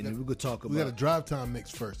 And then we're gonna talk about. We got a drive time mix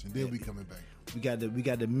first, and then we coming back. We got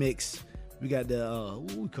the mix. We got the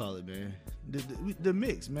what we call it, man? The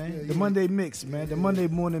mix, man. The Monday mix, man. The Monday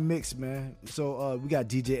morning mix, man. So we got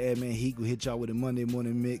DJ Adman Heat will hit y'all with a Monday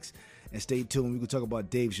morning mix. And stay tuned. We gonna talk about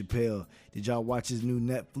Dave Chappelle. Did y'all watch his new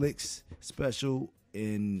Netflix special?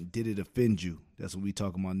 And did it offend you? That's what we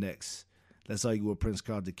talking about next. Let's argue with Prince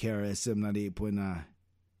Carter Cara at 798.9.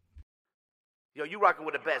 Yo, you rocking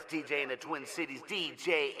with the best DJ in the Twin Cities,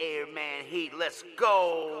 DJ Airman Heat. Let's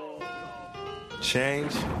go.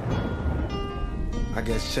 Change? I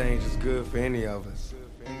guess change is good for any of us.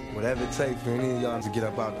 Whatever it takes for any of y'all to get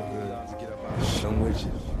up out the hood. I'm with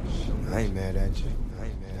you. I ain't mad at you. I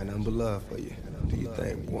got nothing but love for you. Do your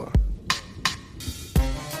thing, boy.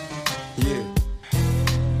 Yeah.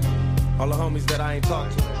 All the homies that I ain't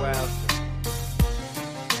talked to in a while,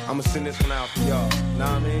 I'ma send this one out for y'all. Know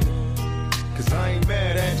what I mean? Cause I ain't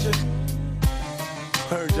mad at you.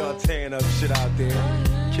 Heard y'all tearing up shit out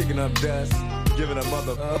there, kicking up dust, giving a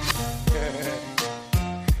mother up.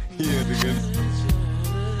 Yeah,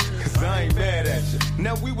 niggas. Cause I ain't mad at you.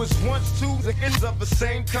 Now we was once two niggas of the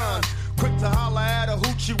same kind. Quick to holler at a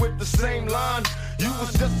hoochie with the same line. You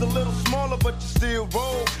was just a little smaller, but you still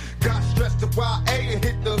roll. Got stressed to YA and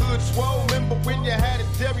hit the hood swole. Remember when you had a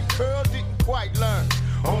Jerry curl, didn't quite learn.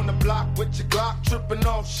 On the block with your Glock, tripping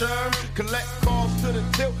off Sherm. Collect calls to the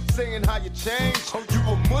tilt, saying how you changed. Oh, you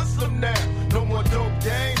a Muslim now, no more dope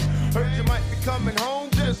game. Heard you might be coming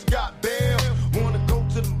home, just got bail. Wanna go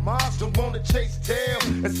to the mosque, don't wanna chase tail.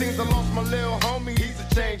 It seems I lost my little homie, he's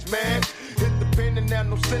a changed man. Hit the pen and now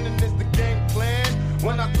no sinning is the game plan.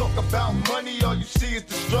 When I talk about money, all you see is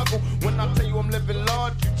the struggle. When I tell you I'm living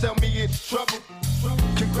large, you tell me it's trouble.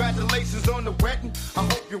 Congratulations on the wedding. I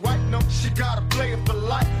hope your wife knows she gotta play it for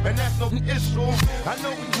life, and that's no issue. I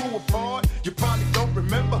know we grew apart, you probably don't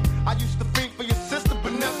remember. I used to think for your sister,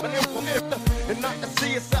 but never. And not to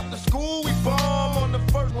see us after school, we bomb on the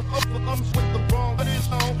first one up with the wrong but it's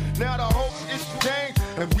on. Now the whole issue changed,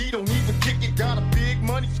 and we don't even kick it. Got a big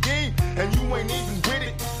money scheme, and you ain't even with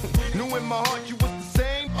it. Knew in my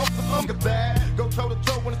bad. Go toe to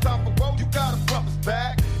toe when it's time for woe, you got a brother's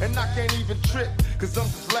back. And I can't even trip, cause I'm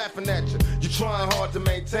just laughing at you. You trying hard to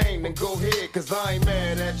maintain, then go ahead, cause I ain't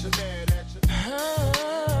mad at you.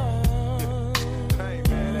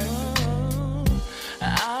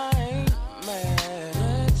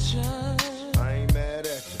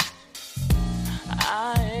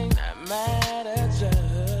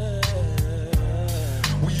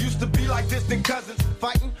 Distant cousins,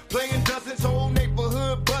 fighting, playing dozens, whole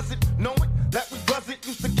neighborhood buzzing, knowing that we wasn't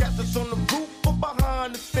used to catch us on the roof or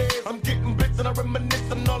behind the stairs. I'm getting blitz and I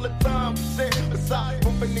reminisce on all the time we said. Besides,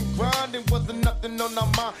 bumping and grinding wasn't nothing on our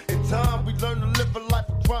mind. In time, we learned to live a life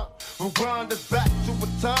of crime. We'll grind us back to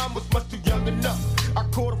a time was much too young enough. I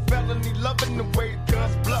caught a felony loving the way the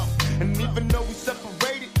guns blow. And even though we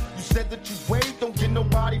separated, you said that you wait, don't get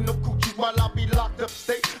nobody no coochie while I be locked up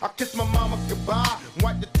state. I kiss my mama goodbye,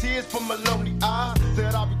 wipe the tears from my lonely eyes.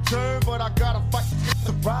 Said I'll return, but I gotta fight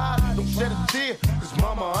to ride. Don't shed a tear, cause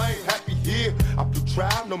mama, I ain't happy here. I blew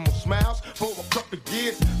trial, no more smiles for a couple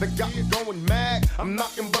years. They got me going mad. I'm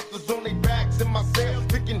knocking busters on their backs in my cell,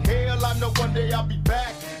 picking hell. I know one day I'll be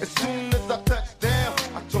back. As soon as I touch down,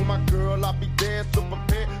 I told my girl I'll be there, so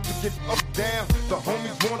prepared to get up down. The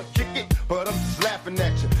homies wanna kick it, but I'm just laughing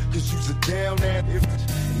at you, cause you's a down and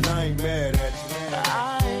I ain't mad at you.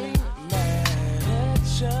 I ain't mad at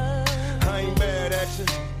you. I ain't mad at you.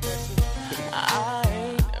 I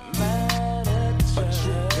ain't mad at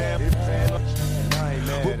you.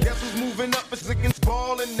 Well, guess who's moving up? It's against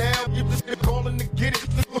balling now. You just been calling to get it.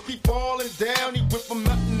 Look, he falling down. He went from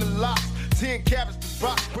nothing to lots. 10 carats to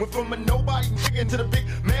rock. Went from a nobody nigga to the big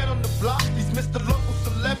man on the block. He's Mr. Local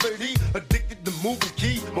Celebrity. Addicted to moving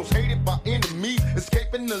key. Most hated by enemies.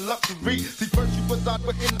 Escaping the luxury. See, first you was out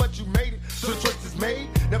with him, but you made it. So the choice is made.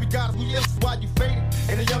 Now we got who else why you faded.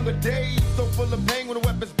 In the younger days, so full of pain when the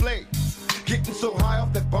weapons blade. Getting so high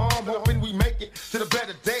off that bomb, hoping we make it to the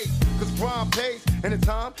better days. Cause crime pays, and in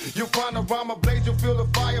time, you'll find a rhyme ablaze. You'll feel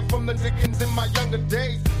the fire from the niggas in my younger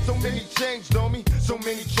days. So many changed on me, so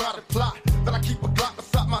many try to plot. That I keep a Glock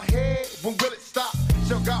beside my head, when will it stop?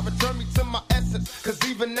 Shall God return me to my essence? Cause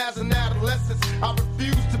even as an adolescent, I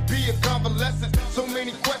refuse to be a convalescent. So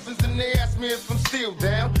many questions and they ask me if I'm still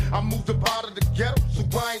down. I moved up out of the ghetto, so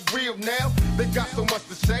I ain't real now. They got so much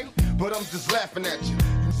to say, but I'm just laughing at you.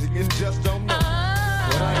 You just don't know,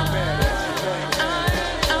 but I ain't mad at you.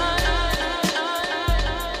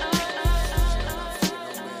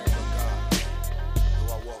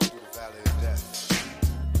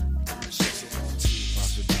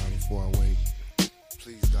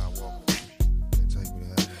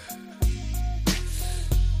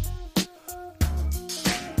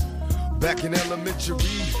 Back in elementary, I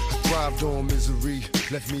thrived on misery.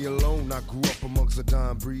 Left me alone, I grew up amongst a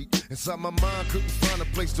dying breed. Inside my mind, couldn't find a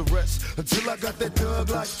place to rest until I got that thug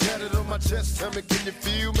like tatted on my chest. Tell me, can you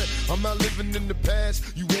feel me? I'm not living in the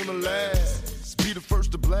past, you wanna last. Be the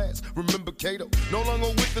first to blast. Remember Cato, no longer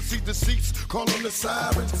with us, see deceits. Call on the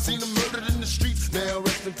sirens, seen them murdered in the streets. Now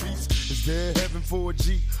rest in peace. Is there heaven for a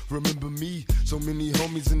G? Remember me, so many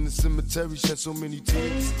homies in the cemetery shed so many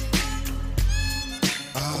tears.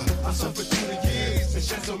 I suffered through the years and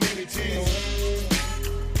shed so many tears.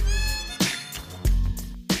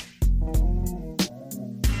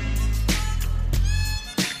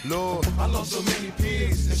 Lord, I lost so many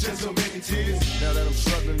peers and shed so many tears. Now that I'm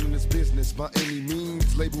struggling in this business by any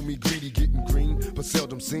means, label me greedy, getting green, but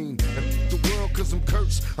seldom seen. And the world cause I'm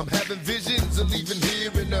cursed, I'm having visions of leaving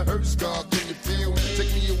here in the hearse. God, can you feel me?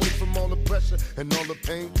 Take me away from all the pressure and all the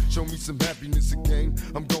pain. Show me some happiness again.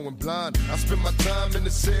 I'm going blind, I spend my time in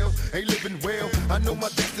the cell, ain't living well. I know my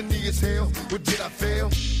destiny is hell, but did I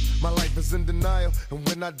fail? My life is in denial, and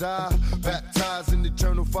when I die, baptized in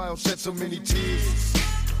eternal fire, shed so many tears.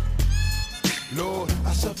 Lord,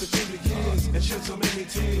 I suffered through the years and shed so many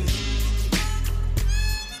tears.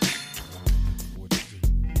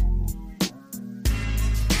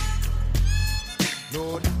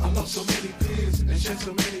 Lord, I lost so many peers and shed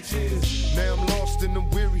so many tears. Now I'm lost and I'm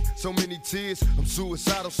weary, so many tears. I'm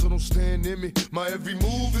suicidal, so don't stand in me. My every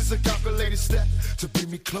move is a calculated step to bring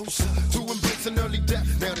me closer to embracing early death.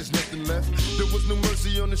 Now there's nothing left. There was no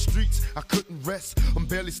mercy on the streets, I couldn't rest. I'm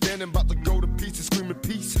barely standing, about to go to pieces, screaming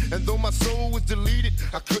peace. And though my soul was deleted,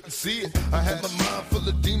 I couldn't see it. I had my mind full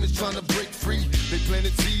of demons trying to break free. They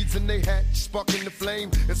planted seeds and they hatched, sparking the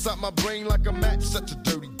flame inside my brain like a match. Such a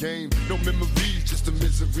dirty game, no memories, just the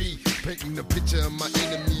misery, painting a picture of my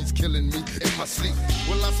enemies killing me in my sleep.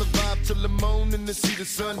 Will I survive till the morning to see the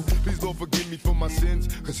sun? Please Lord forgive me for my sins,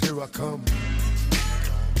 cause here I come.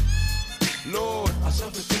 Lord, I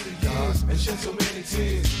suffered through the years and shed so many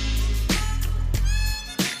tears.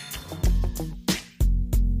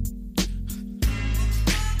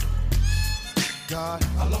 ride.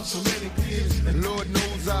 I lost so many kids, and Lord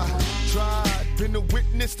knows I tried. Been a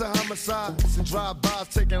witness to homicides and drive-bys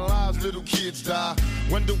taking lives, little kids die.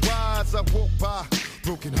 Wonder why as I walk by,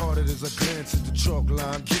 broken hearted as I glance at the chalk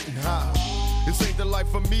line, getting high. This ain't the life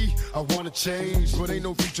for me, I wanna change, but ain't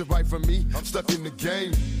no future right for me, I'm stuck in the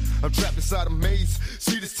game. I'm trapped inside a maze,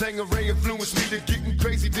 see this Tangeray influence me to getting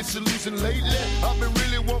crazy, disillusioned lately. I've been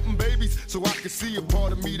really wanting babies, so I can see a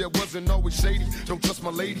part of me that wasn't always shady. Don't trust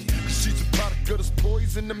my lady, cause she's a product of this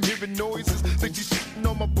poison. I'm hearing noises, think she's shitting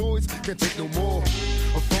on my boys, can't take no more.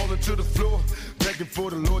 I'm falling to the floor, begging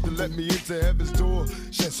for the Lord to let me into heaven's door.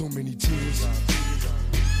 Shed so many tears.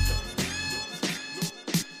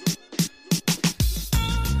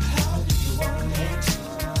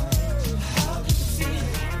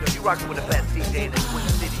 You rockin' with the best DJ in the Twin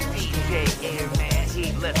Cities, DJ Airman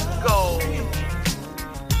Heat. Let's go.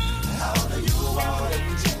 How do you want it?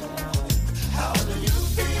 How do you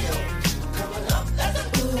feel? Coming up as a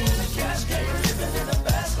blue in the cash game, living in the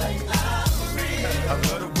fast lane. I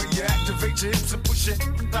love the way you activate your hips and push it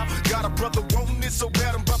out. Got a brother wanting it so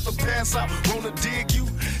bad I'm about to pass out. Wanna dig you,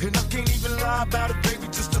 and I can't even lie about it, baby.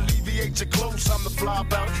 Just alleviate your clothes, I'm the fly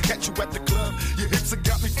about it. Catch you at the club, your hips have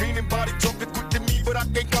got me fiending. Body talking quick to me, but I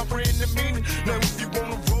can't comprehend the meaning. Now if you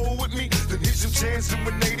wanna roll with me, then here's your chance.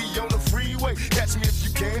 Doing 80 on the freeway, catch me if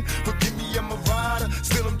you can. Forgive me, I'm a rider,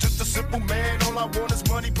 still I'm just a simple man. All I want is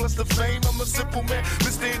money plus the fame. I'm a simple man,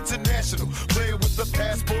 Mr. International, player with a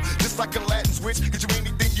passport, just like a Latin switch. Get you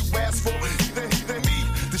anything you ask for, either me.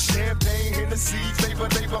 The champagne and the seeds, labor,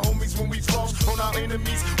 homies when we floss on our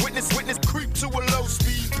enemies. Witness, creep to a low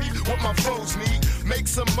speed. Peep what my foes need. Make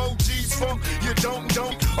some emojis for you don't.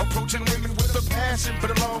 Approaching women with a passion,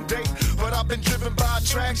 but a long day. But I've been driven by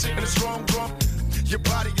attraction and a strong drum. Your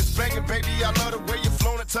body is banging, baby. I love the way you're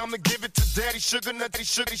flowing. Time to give it to Daddy Sugar, Nutty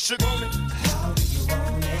Sugar on it. How do you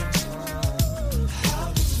want it?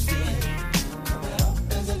 How do you feel? Coming up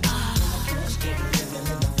as a cash game, living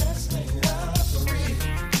in the fast lane, robbery.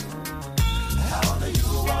 How do you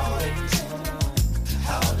want it?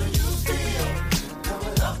 How do you feel?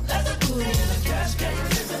 Coming up as a blue in the cash game,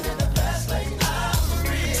 living in the fast lane,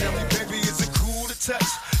 robbery. Tell me, baby, is it cool to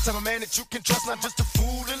touch? Tell a man that you can trust, not just a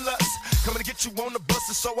fool in lust. Coming to get you on the bus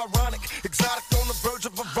is so ironic. Exotic on the verge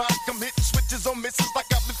of erotic. I'm hitting switches on misses like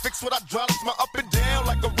I've been fixed with hydraulics. My up and down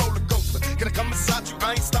like a roller coaster. Can I come inside you?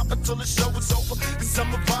 I ain't stopping till the show is over. Cause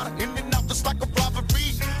I'm a rider in and out just like a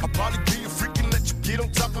robbery. I'll probably be a freak and let you get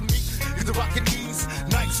on top of me. Hit the rockin' knees,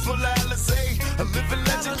 nights full of Alizé. A living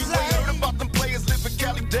legend, you ain't heard about them players living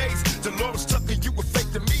Cali days. Dolores Tucker, you were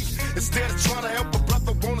fake to me. Instead of trying to help a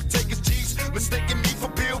brother, wanna take his G's. Mistaking me for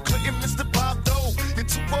Bill Clinton, Mr. Bob Dole. You're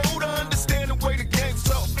too old to understand the way the game's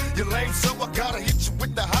so. You're lame, so I gotta hit you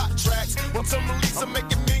with the hot tracks. Once I'm released, I'm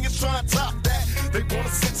making millions trying to top that. They wanna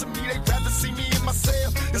censor me, they rather see me in my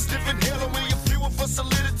cell. It's living hell and we a few of us a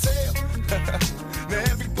little tale. Now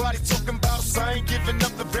everybody talking about us, I ain't giving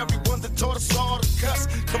up the very ones that taught us all to cuss.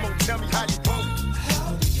 Come on, tell me how you want it.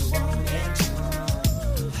 How do you want it?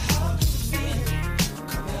 How do you feel?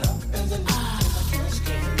 Coming up as a cash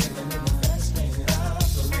game, living in the fast lane,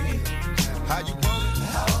 robbery. How you want it?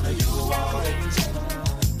 How do you want it?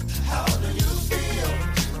 How do you feel?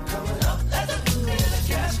 Coming up as a blue in a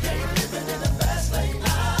cash game, living in the fast lane,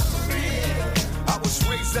 robbery. I was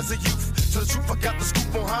raised as a youth. To the truth, I got the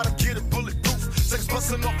scoop on how to get it bulletproof. Sex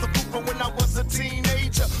busting off the roof, but when I was a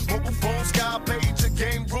teenager, mobile phone, sky pager,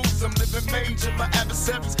 game rules, I'm living major. My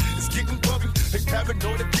adversaries is getting worried. They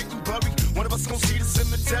paranoid, they're getting buried. One of us gon' see the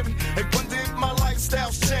cemetery. They wonder if my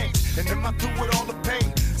lifestyle's changed, and am I through with all the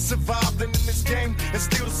pain? Survived in this game and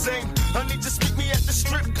still the same. Honey, just meet me at the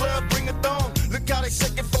strip club, bring a thong. Look how they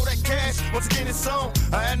shaking for that cash. Once again, it's on.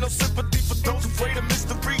 I had no sympathy for those afraid of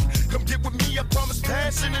mystery. Come get with me, I promise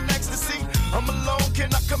passion and ecstasy. I'm alone,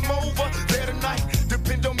 can I come over there tonight?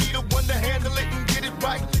 Depend on me to one to handle it and get it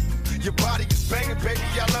right. Your body is banging, baby.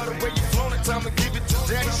 I love the way you flown it. Time to give it to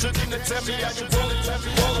Daddy. Shouldn't have tell me how you want it. Tell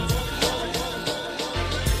me want it.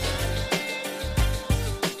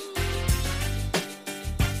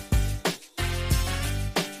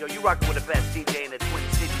 Yo, you rockin' with the best DJ in the Twin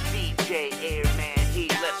Cities, DJ Airman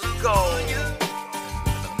Heat. Let's go.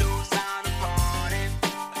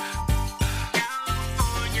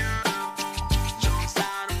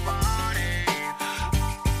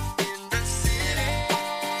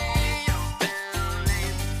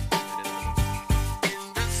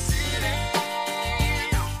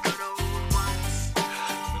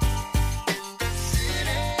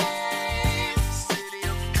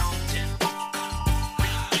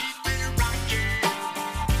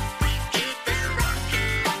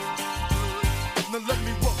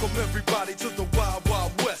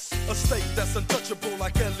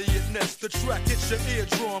 your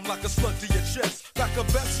eardrum like a slug to your chest. Back a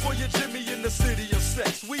vest for your Jimmy in the city of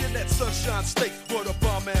sex. We in that sunshine state where the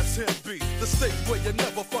bomb ass him be. The state where you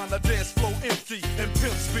never find a dance floor empty and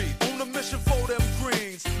pimp speed. On a mission for them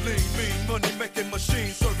greens. Lean, mean, money making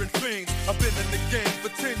machines, serving fiends. I've been in the game for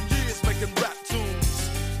 10 years making rap tunes.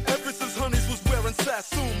 Ever since Honeys was wearing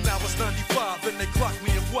Sassoon, now it's 95 and they clock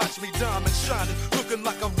me and watch me diamond shining, looking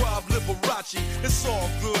like a Rob Liberace. It's all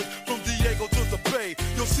good from Diego to the Bay.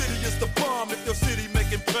 Your city is the bomb if your city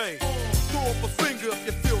making pay. Throw up a finger if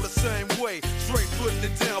you feel the same way. Straight putting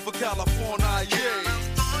it down for California, yeah.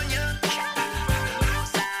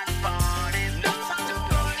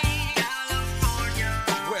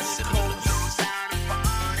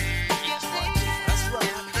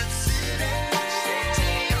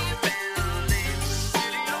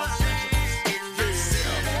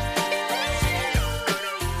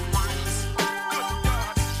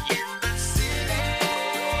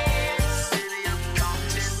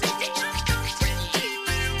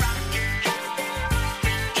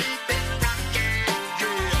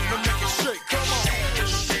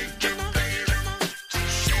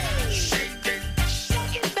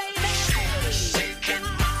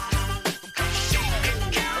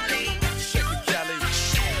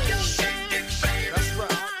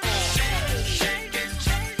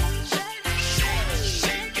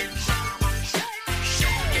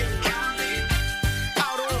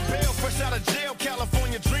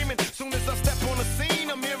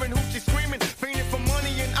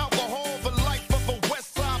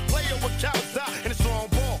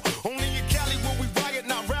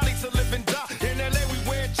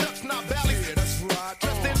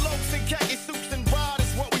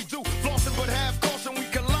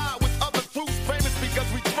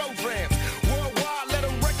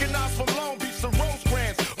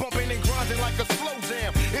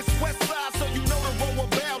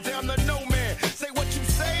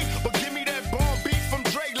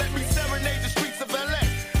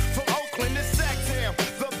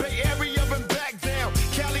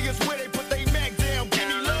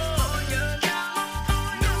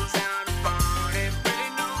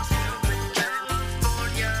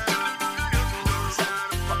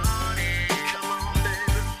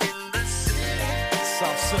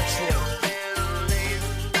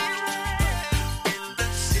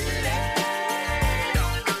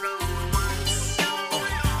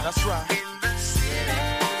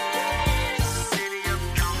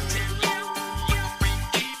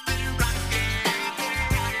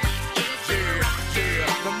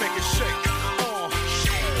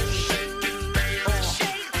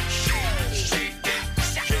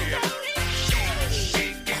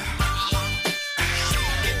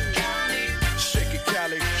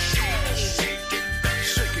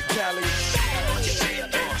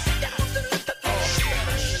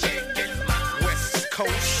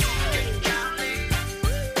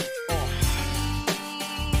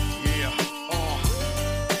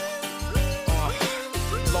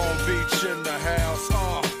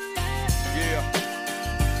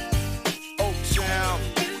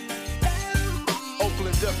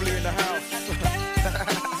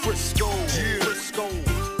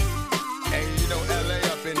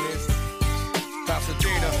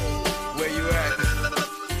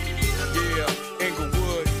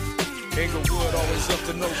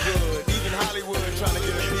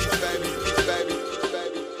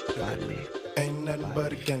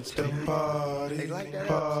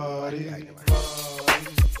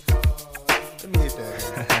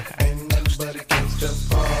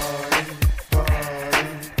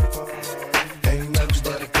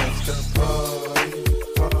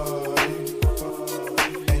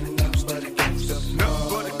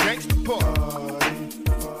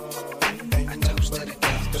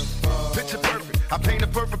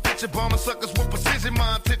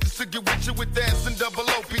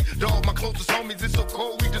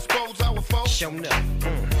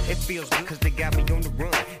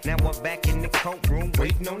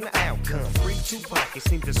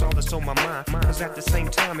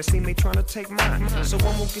 Take mine, so I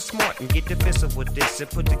won't get smart and get defensive with this and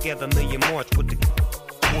put together a million more with the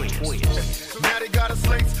quiz. Now they got us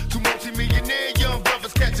slates, two multi-millionaire young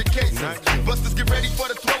brothers catching cases. Busters get ready for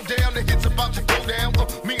the throwdown, the hits about to go down.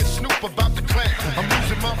 Me and Snoop about to clown. I'm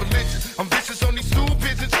losing my religion, I'm vicious on these stool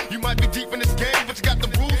pigeons. You might be deep in this game, but you got the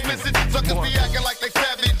rules missing. Suckers be acting like they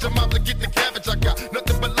savage, I'm out to get the cabbage. I got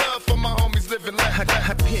nothing but love for my homies living life.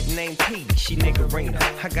 Her pit named P, she niggerina.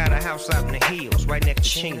 I got a house out in the hills, right next to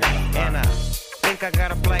Chino. And think I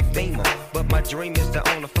got a black Beamer, but my dream is to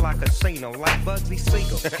own a fly casino like Bugsy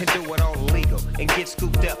Siegel and do it all legal and get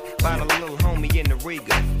scooped up by the little homie in the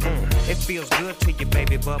Riga. It feels good to you,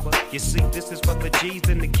 baby bubba. You see, this is for the G's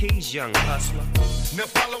and the keys, young hustler. Now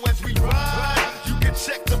follow as we ride. You can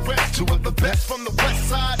check the rest. Two of the best from the west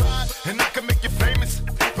side. And I can make you famous.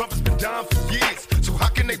 Brothers been down for years. So how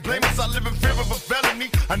can they blame us? I live in fear of a felony.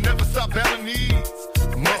 I never stop belling needs.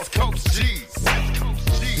 West Coast G's.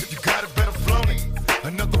 If you got it, better flown it.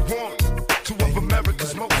 Another one. Two of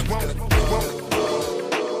America's most wanted.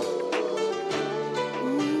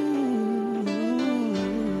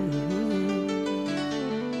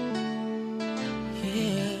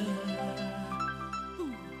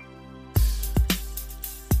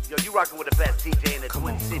 Yo, you rockin' with the best DJ in the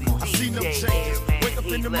Twin Cities. I see no DJ change. Airman Wake up in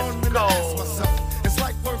the Heat, morning let's and I ask go. myself, is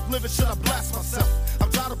life worth living? Should I blast myself? I'm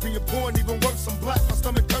tired of being poor and even worse, I'm black. My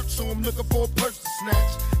stomach hurts, so I'm looking for a purse to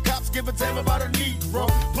snatch. Cops give a damn about a Negro.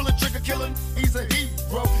 Pull a trigger, killing, he's a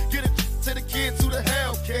hero. Get it to the kids who the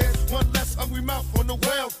hell cares. One less hungry mouth on the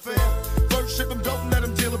welfare. First ship them, don't let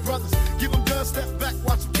them deal with brothers. Give them guns, step back,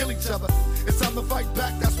 watch them kill each other. It's time to fight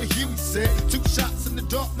back, that's what Huey said. 2 shots in the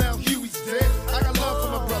dark, now Huey's dead. I got love for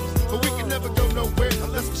my brothers, but we can never go nowhere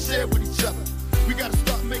unless we share with each other. We gotta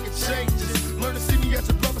start making changes. Learn to see me as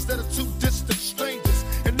a brother instead of 2 distant strangers.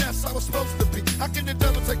 And that's how it's supposed to be. How can the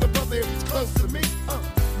devil take a brother if he's close to me?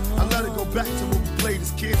 I let it go back to when we played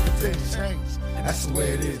as kids, but then it changed. That's the way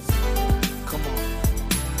it is. Come on.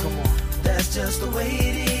 That's just the way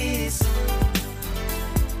it is.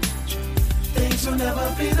 Things will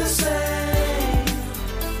never be the same.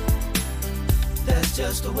 That's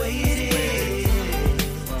just the way it is.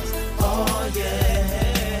 Oh yeah.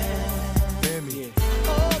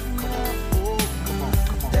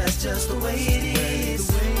 That's just the way it is.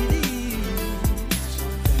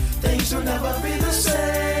 Things will never be the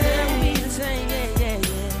same.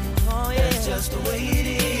 That's just the way it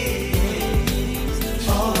is.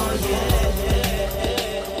 Oh yeah.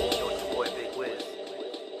 Yo, it's your boy Big Wiz.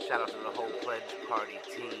 Shout out to the whole Pledge Party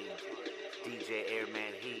team. DJ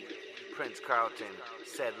Airman Heat, Prince Carlton,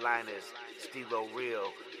 Ced Linus, Steve-O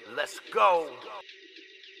Real. Let's go!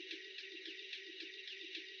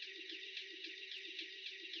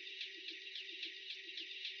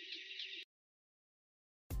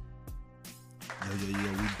 Yo,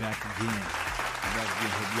 we back again.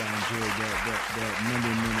 Hope y'all enjoyed that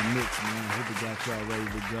Monday mix, man. Hope it got y'all ready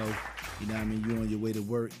to go. You know what I mean? You on your way to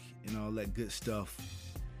work and all that good stuff.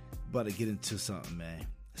 About to get into something, man.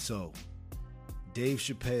 So, Dave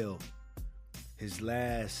Chappelle, his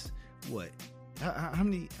last, what? How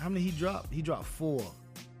many he dropped? He dropped 4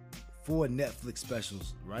 Netflix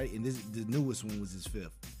specials, right? And the newest one was his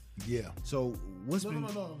 5th. Yeah. So what's No.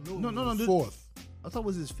 no, 4th. I thought it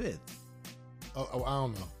was his 5th. Oh, I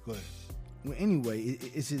don't know. Go ahead. Well, anyway,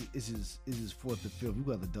 it's his 4th or 5th. We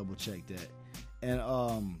got to double check that.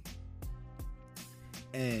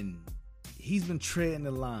 And he's been treading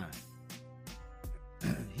the line.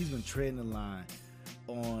 He's been treading the line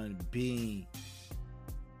on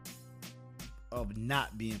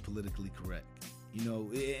not being politically correct. You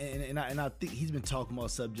know, and I think he's been talking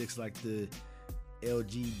about subjects like the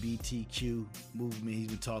LGBTQ movement. He's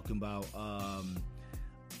been talking about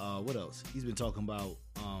what else? He's been talking about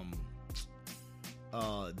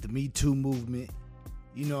the Me Too movement,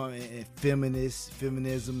 you know, and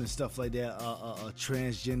feminism and stuff like that,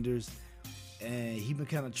 transgenders. And he been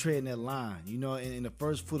kind of treading that line, you know. And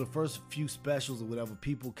for the first few specials or whatever,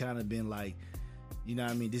 people kind of been like, you know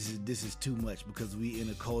what I mean, this is too much, because we in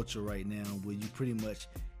a culture right now where you pretty much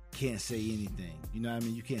can't say anything. You know what I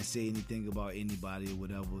mean? You can't say anything about anybody or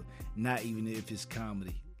whatever, not even if it's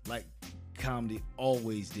comedy. Like comedy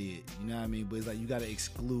always did, you know what I mean? But it's like you got to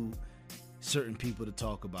exclude certain people to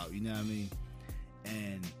talk about, you know what I mean?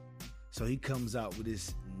 And so he comes out with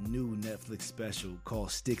this new Netflix special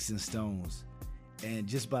called Sticks and Stones. And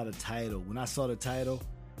just by the title, when I saw the title,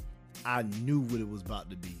 I knew what it was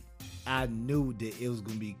about to be. I knew that it was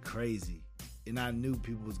gonna be crazy, and I knew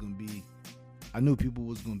people was gonna be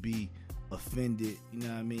offended. You know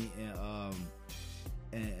what I mean?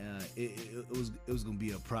 And it was gonna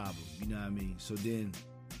be a problem. You know what I mean? So then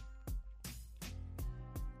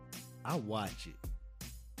I watch it,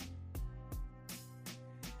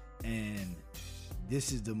 and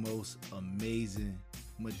this is the most amazing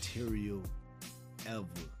material ever.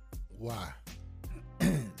 Why?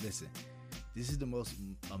 Listen. This is the most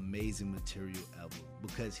amazing material ever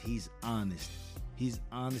because he's honest. He's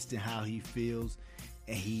honest in how he feels,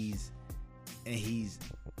 and he's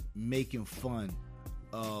making fun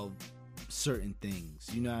of certain things.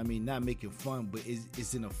 You know what I mean? Not making fun, but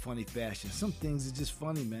it's in a funny fashion. Some things are just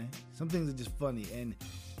funny, man. Some things are just funny, and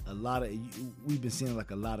we've been seeing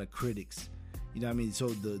like a lot of critics. You know what I mean? So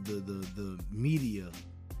the media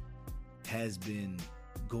has been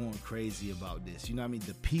going crazy about this. You know what I mean?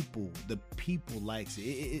 The people likes it.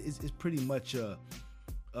 It's pretty much a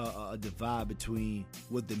divide between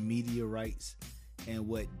what the media writes and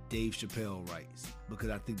what Dave Chappelle writes,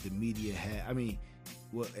 because I think the media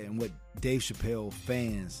what Dave Chappelle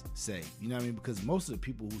fans say. You know what I mean? Because most of the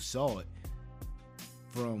people who saw it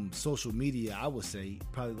from social media, I would say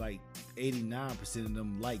probably like 89% of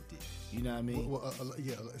them liked it. You know what I mean? Well,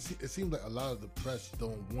 yeah, it seems like a lot of the press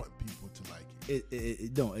don't want people to like it.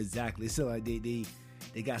 It don't, exactly. It's like they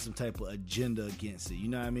got some type of agenda against it. You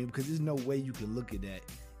know what I mean? Because there's no way you can look at that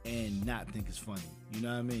and not think it's funny. You know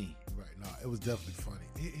what I mean? Right. No, it was definitely funny.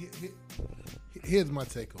 Here's my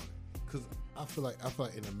take on it, because I feel like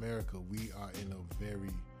in America we are in a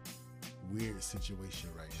very weird situation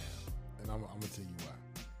right now, and I'm gonna tell you why.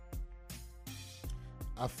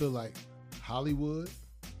 I feel like Hollywood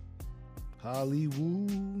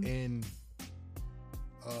and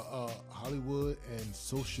Hollywood and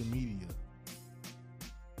social media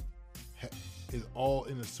is all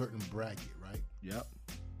in a certain bracket, right? Yep.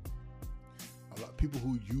 A lot of people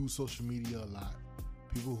who use social media a lot,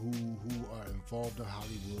 people who are involved in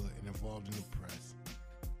Hollywood and involved in the press,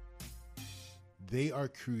 they are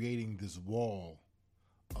creating this wall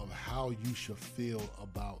of how you should feel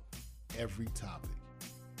about every topic.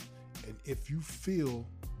 And if you feel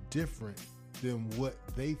different than what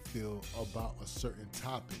they feel about a certain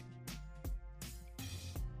topic,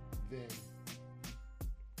 then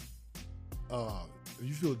if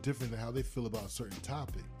you feel different than how they feel about a certain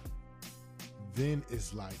topic, then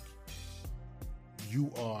it's like you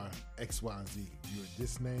are X, Y, and Z. You're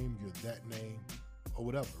this name, you're that name, or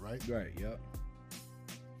whatever, right? Right, yep.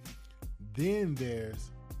 Then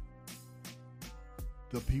there's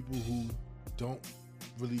the people who don't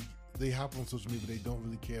really, they hop on social media, but they don't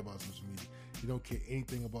really care about social media. They don't care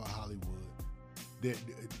anything about Hollywood.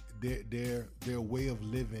 Their way of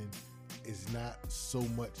living is not so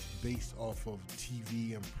much based off of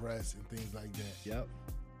TV and press and things like that. Yep.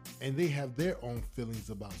 And they have their own feelings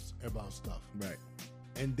about stuff. Right.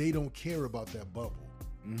 And they don't care about that bubble.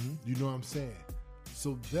 Mm-hmm. You know what I'm saying?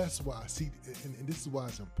 So that's why I see, and this is why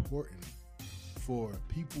it's important for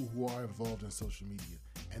people who are involved in social media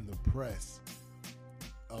and the press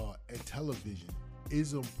and television.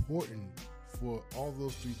 Is important for all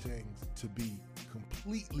those three things to be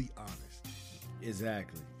completely honest.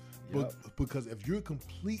 Exactly. Yep. Because if you're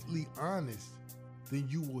completely honest, then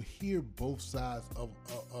you will hear both sides of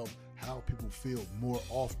how people feel more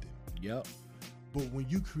often. Yep. But when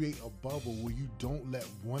you create a bubble where you don't let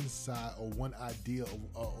one side or one idea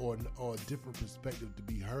or a different perspective to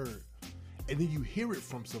be heard, and then you hear it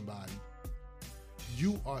from somebody,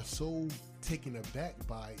 you are so taken aback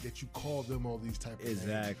by it that you call them all these type of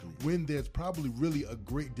exactly names, when there's probably really a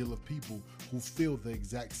great deal of people who feel the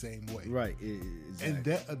exact same way. Right. Exactly. And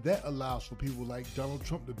that allows for people like Donald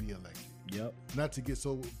Trump to be elected. Yep. Not to get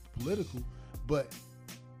so political, but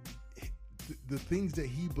the things that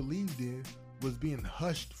he believed in was being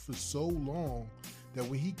hushed for so long that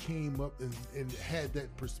when he came up and had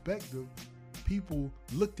that perspective, people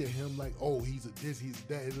looked at him like, oh, he's this, he's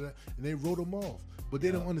that, and they wrote him off. But they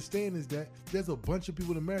don't understand is that there's a bunch of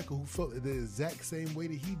people in America who felt the exact same way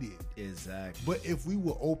that he did. Exactly. But if we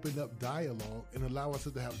would open up dialogue and allow us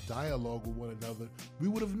to have dialogue with one another, we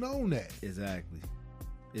would have known that. Exactly.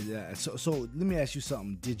 So let me ask you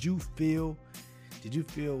something. Did you feel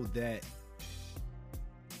that,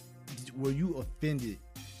 were you offended?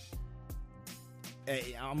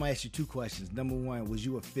 I'm gonna ask you two questions. Number one, was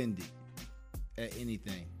you offended at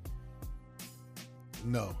anything?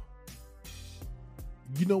 No.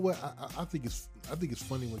 You know what? I think it's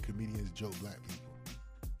funny when comedians joke black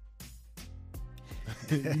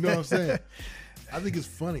people. You know what I'm saying? I think it's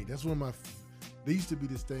funny. That's one of my. There used to be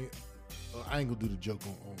this thing. I ain't gonna do the joke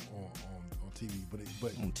on TV, but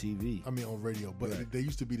on TV. I mean on radio. But right. There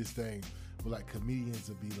used to be this thing where like comedians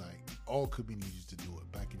would be like, all comedians used to do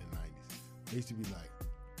it back in the 90s. They used to be like,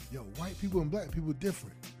 yo, white people and black people are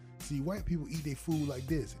different. See, white people eat their food like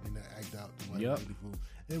this, and then they act out the white people eat their food.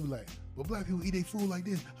 They be like, well, black people eat their food like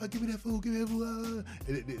this. Oh, give me that food, give me that food.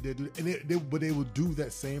 But they would do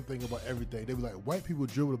that same thing about everything. They be like, white people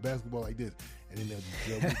dribble the basketball like this, and then they'll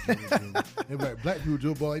just dribble. They be like, black people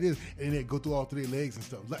dribble the ball like this, and then they go through all three legs and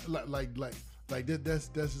stuff. Like that's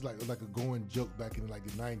just like a going joke back in like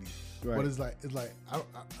the 90s. Right. But it's like I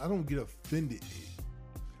don't get offended.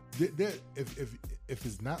 If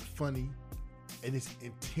it's not funny, and it's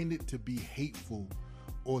intended to be hateful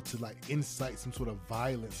or to like incite some sort of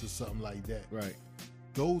violence or something like that. Right.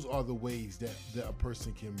 Those are the ways that a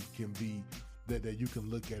person can be that you can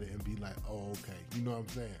look at it and be like, oh, okay, you know what I'm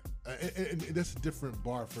saying? And that's a different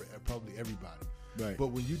bar for probably everybody. Right. But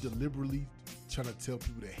when you deliberately trying to tell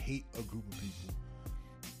people to hate a group of people,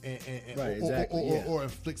 and right, exactly, or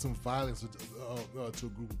inflict some violence to a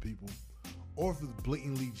group of people, or if it's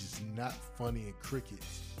blatantly just not funny and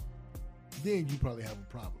crickets, then you probably have a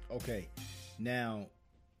problem. Okay, now,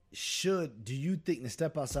 do you think, to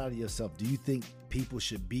step outside of yourself, do you think people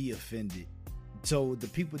should be offended? So the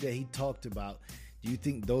people that he talked about, do you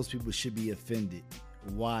think those people should be offended?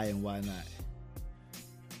 Why and why not?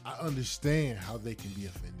 I understand how they can be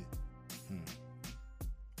offended.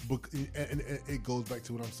 And it goes back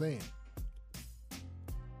to what I'm saying.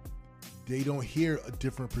 They don't hear a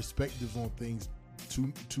different perspectives on things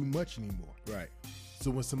too much anymore. Right. So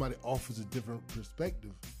when somebody offers a different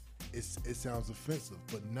perspective, it sounds offensive.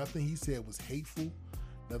 But nothing he said was hateful.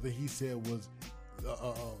 Nothing he said was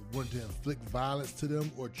wanted to inflict violence to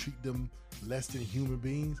them or treat them less than human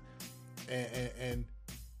beings. And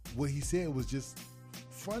what he said was just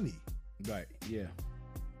funny. Right. Yeah.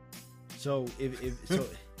 So if so.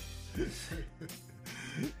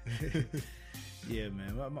 Yeah,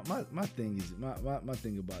 man. My thing is my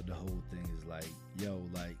thing about the whole thing is like, yo,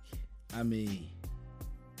 like, I mean,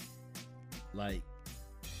 like,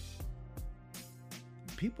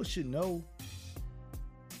 people should know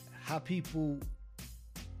how people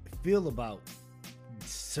feel about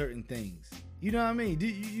certain things. You know what I mean?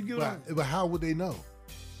 You get what I'm saying? But how would they know?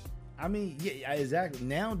 I mean, yeah, exactly.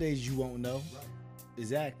 Nowadays, you won't know. Right.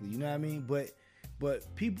 Exactly. You know what I mean?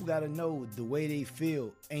 But people got to know the way they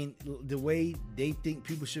feel, and the way they think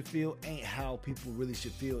people should feel ain't how people really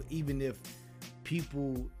should feel, even if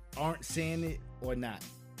people aren't saying it or not.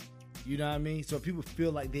 You know what I mean? So if people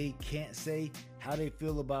feel like they can't say how they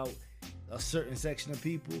feel about a certain section of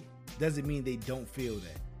people, doesn't mean they don't feel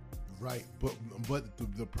that. Right. But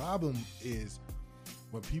the problem is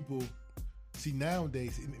when people see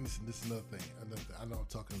nowadays, and this is another thing. I know I'm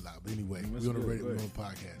talking a lot, but anyway, we're on the radio, we're on the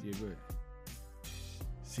podcast. Yeah, good.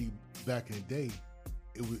 See, back in the day,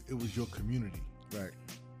 it was your community. Right.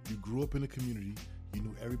 You grew up in a community. You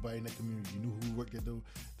knew everybody in that community. You knew who worked at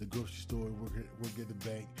the grocery store, worked at the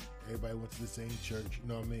bank. Everybody went to the same church. You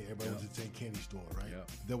know what I mean? Everybody went to the same candy store, right?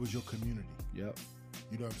 Yep. That was your community. Yep.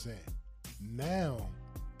 You know what I'm saying? Now,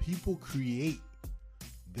 people create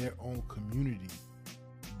their own community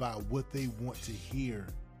by what they want to hear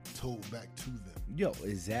told back to them. Yo,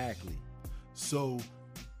 exactly. So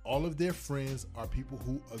all of their friends are people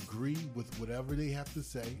who agree with whatever they have to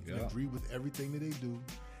say and agree with everything that they do.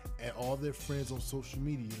 And all their friends on social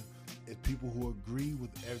media is people who agree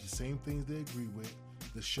with the same things they agree with.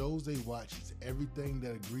 The shows they watch is everything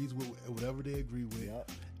that agrees with whatever they agree with.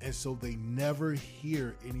 Yep. And so they never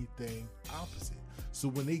hear anything opposite. So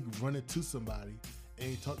when they run into somebody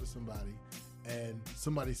and they talk to somebody and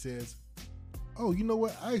somebody says, oh, you know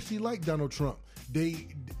what? I actually like Donald Trump. They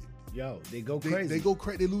go crazy. They go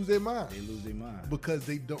crazy. They lose their mind. They lose their mind because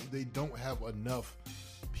they don't have enough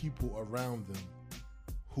people around them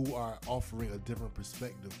who are offering a different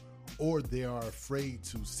perspective, or they are afraid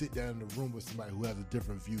to sit down in the room with somebody who has a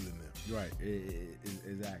different view than them. Right.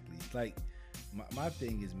 Exactly. Like my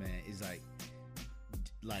thing is, man, is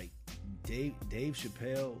like Dave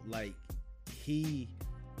Chappelle. Like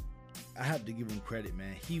I have to give him credit,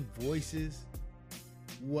 man. He voices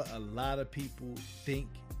what a lot of people think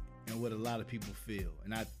and what a lot of people feel.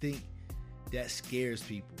 And I think that scares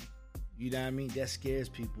people. You know what I mean? That scares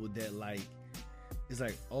people that, like, it's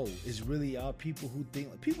like, oh, it's really all people who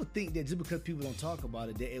think. Like, people think that just because people don't talk about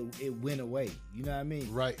it, that it went away. You know what I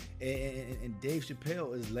mean? Right. And Dave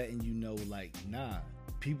Chappelle is letting you know, like, nah,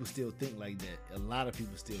 people still think like that. A lot of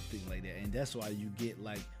people still think like that. And that's why you get,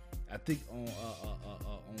 like, I think on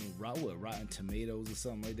Rotten Tomatoes or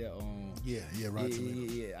something like that. Rotten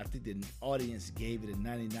Tomatoes. Yeah. I think the audience gave it a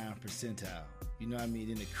 99 percentile. You know what I mean?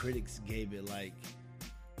 Then the critics gave it like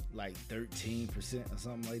 13% or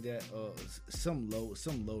something like that, or some low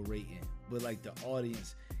rating. But like the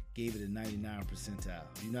audience gave it a 99 percentile.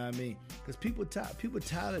 You know what I mean? Because people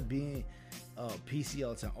tired of being PC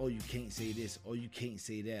all the time. Oh, you can't say this. Oh, you can't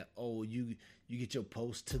say that. Oh, you get your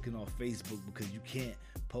posts taken off Facebook because you can't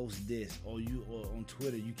post this. Or on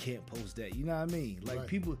Twitter you can't post that. You know what I mean? Like, right.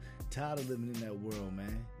 People tired of living in that world,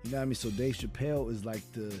 man. You know what I mean? So Dave Chappelle is like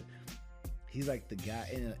he's like the guy.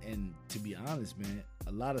 And to be honest, man,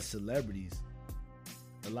 a lot of celebrities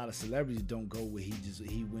don't go where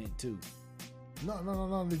he went to.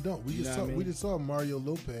 No, they don't. We just saw Mario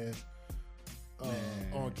Lopez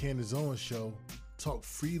on Candace Owens' show, talk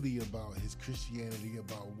freely about his Christianity,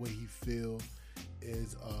 about what he feel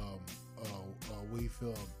is what he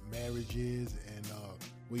feel marriage is, and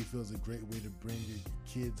what he feels a great way to bring your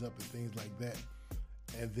kids up and things like that.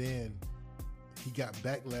 And then he got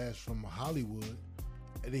backlash from Hollywood,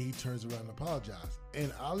 and then he turns around and apologizes.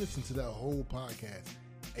 And I listened to that whole podcast,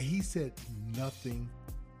 and he said nothing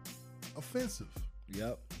offensive.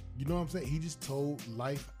 Yep. You know what I'm saying? He just told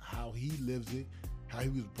life how he lives it, how he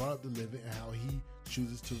was brought up to live it, and how he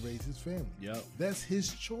chooses to raise his family. Yep. That's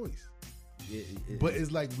his choice. But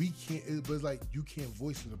it's like we can't. But it's like you can't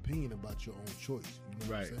voice an opinion about your own choice. You know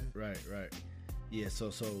what I'm saying? Right. Yeah.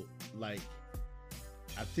 So like,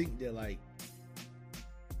 I think that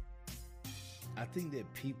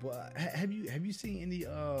people have you seen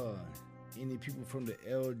any people from the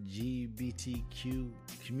LGBTQ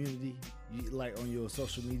community, like on your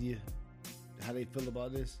social media, how they feel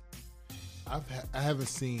about this? I haven't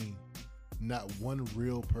seen not one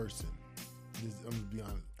real person. I'm gonna be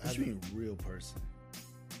honest. What you mean real person?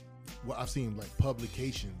 Well, I've seen like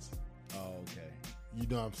publications. Oh, okay. You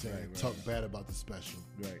know what I'm saying? Right. Talk bad about the special.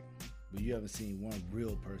 Right. But you haven't seen one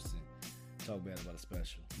real person talk bad about a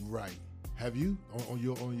special. Right. Have you on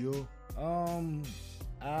your?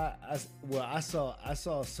 I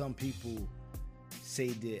saw some people say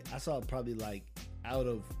that. I saw probably like out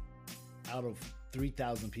of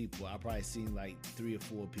 3,000 people, I probably seen like 3 or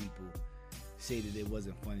 4 people say that it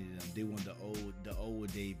wasn't funny to them. They want the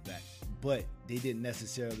old Dave back, but they didn't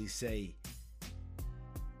necessarily say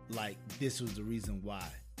like this was the reason why.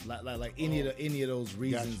 Like any of those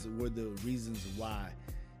reasons were the reasons why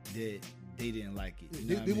that they didn't like it.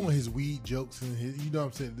 You know They want his weed jokes and his, you know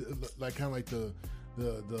what I'm saying, like kind of like the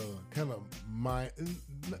kind of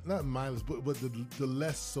not mindless, but the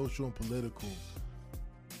less social and political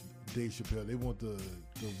Dave Chappelle. They want the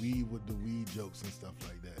weed with the weed jokes and stuff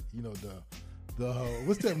like that. You know the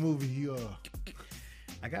what's that movie?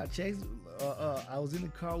 I got chased. I was in the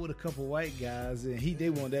car with a couple white guys, and they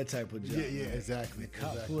want that type of joke. Yeah, exactly. The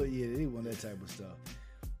cop foot, they want that type of stuff.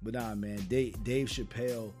 But nah, man, Dave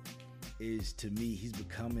Chappelle is, to me, he's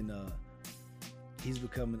becoming a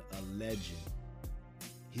legend.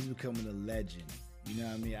 He's becoming a legend. You know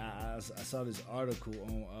what I mean? I saw this article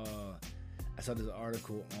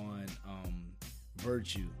on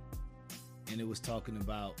Virtue, and it was talking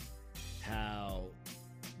about how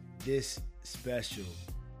this special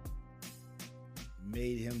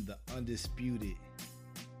made him the undisputed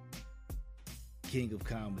king of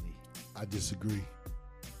comedy. I disagree.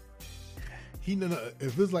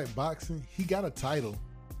 If it's like boxing, he got a title.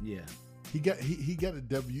 Yeah. He got a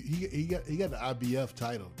W. He got the IBF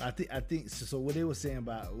title. I think so. What they were saying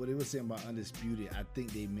about undisputed, I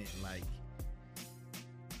think they meant like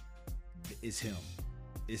it's him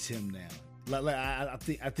now. Like I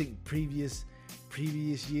think previous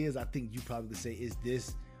years, I think you probably could say it's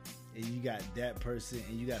this, and you got that person,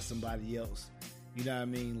 and you got somebody else. You know what I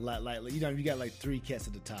mean? Like you know, you got like 3 cats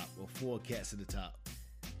at the top or 4 cats at the top.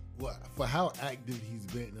 Well, for how active he's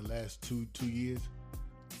been in the last two years,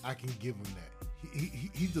 I can give him that.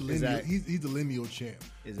 He's the lineal. Exactly. He's the lineal champ.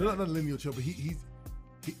 Exactly. Not the lineal champ, but he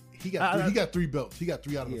got 3 belts. He got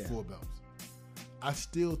 3 out of the 4 belts. I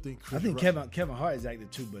still think I think Kevin Hart is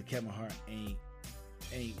active too, but Kevin Hart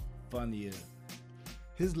ain't funnier.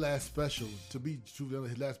 His last special, to be true,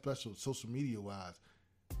 his last special, social media wise,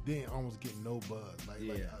 didn't almost get no buzz.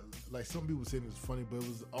 Like some people saying it was funny, but it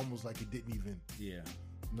was almost like it didn't even. Yeah.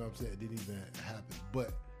 You know what I'm saying? It didn't even happen.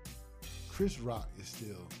 But Chris Rock is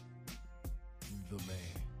still the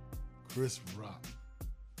man. Chris Rock.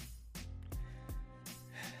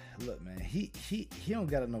 Look, man, he don't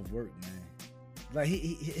got enough work, man. Like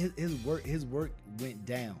his work went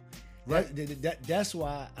down. Right. That's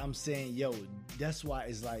why I'm saying, that's why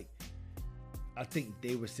it's like, I think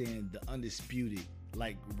they were saying the undisputed,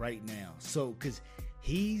 like right now. So, cause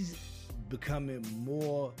he's becoming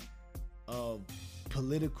more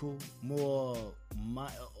political, more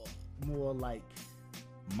like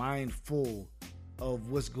mindful of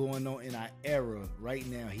what's going on in our era right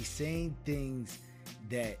now. He's saying things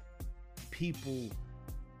that people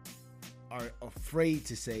are afraid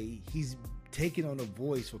to say. He's taking on a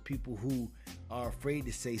voice for people who are afraid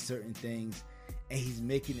to say certain things, and he's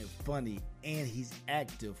making it funny, and he's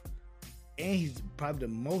active, and he's probably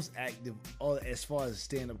the most active as far as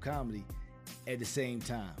stand-up comedy at the same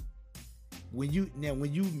time. When you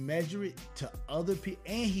measure it to other people,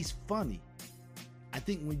 and he's funny, I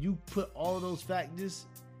think when you put all of those factors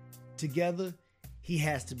together, he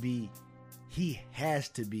has to be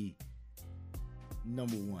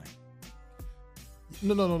number 1.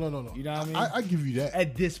 No. You know what I mean? I give you that.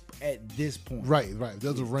 At this point. Right.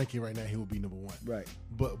 There's a ranking right now. He will be number one. Right.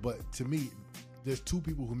 But to me, there's two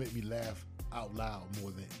people who make me laugh out loud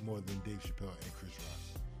more than Dave Chappelle and Chris Rock.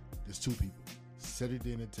 There's two people: Cedric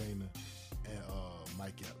the Entertainer and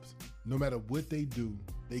Mike Epps. No matter what they do,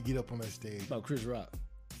 they get up on that stage. About Chris Rock.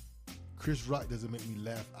 Chris Rock doesn't make me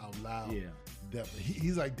laugh out loud. Yeah. Definitely.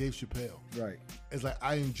 He's like Dave Chappelle. Right. It's like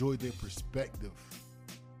I enjoy their perspective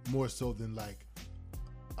more so than like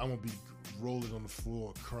I'm gonna be rolling on the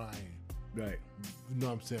floor crying. Right. You know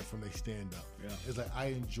what I'm saying? From they stand up. Yeah. It's like I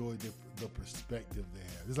enjoy the perspective they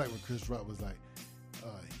have. It's like when Chris Rock was like,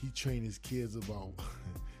 he trained his kids about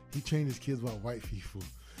white people.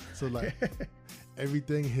 So like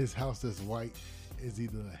everything in his house that's white is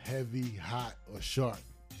either heavy, hot, or sharp.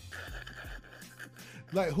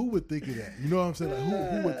 Like who would think of that? You know what I'm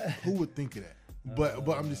saying? Like who would think of that?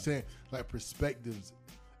 But I'm just saying, like perspectives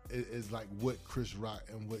is like what Chris Rock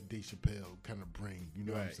and what Dave Chappelle kind of bring. You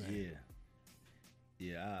know what I'm saying?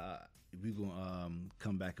 Yeah. We're gonna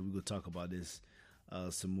come back and we're gonna talk about this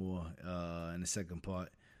some more in the second part.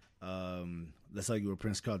 Let's argue with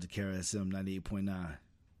Prince Carter, KRSM 98.9.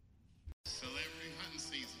 Celebrity hunting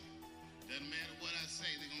season. Doesn't matter what I say,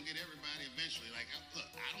 they're gonna get everybody eventually. Like, look,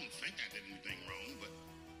 I don't think I did anything wrong,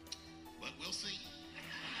 but we'll see.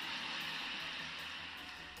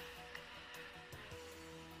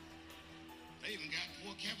 They even got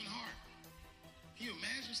poor Kevin Hart. Can you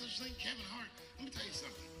imagine such a thing, Kevin Hart? Let me tell you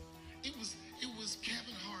something. It was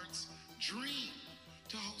Kevin Hart's dream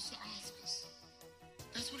to host the Oscars.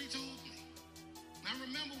 That's what he told me. And I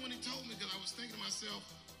remember when he told me, because I was thinking to myself,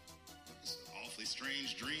 it's an awfully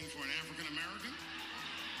strange dream for an African American.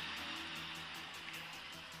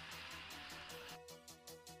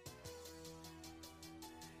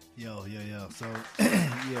 Yo. So,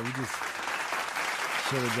 yeah, we just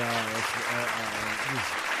showed y'all. Just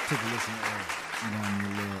took a listen to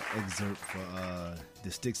a little excerpt for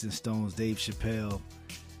the Sticks and Stones, Dave Chappelle.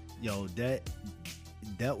 Yo,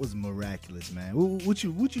 that was miraculous, man. Would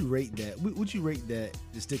you rate that? Would you rate that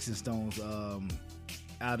the Sticks and Stones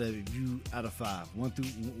out of 5, 1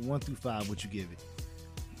 through 5? What you give it?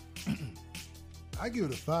 I give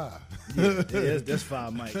it a 5. Yeah, that's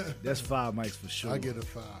 5 mics. That's 5 mics for sure. I give it a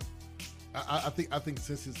 5. I think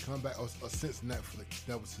since his comeback or since Netflix,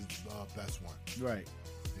 that was his best one. Right.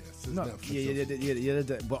 Yeah, since No, Netflix.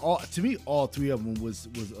 yeah. But to me, all three of them was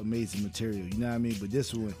amazing material. You know what I mean? But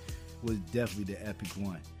this one was definitely the epic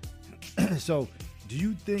one. So, do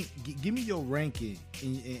you think? Give me your ranking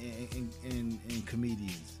in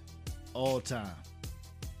comedians all time.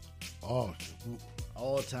 All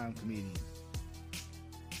time comedians.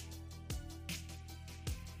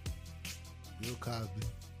 Bill Cosby,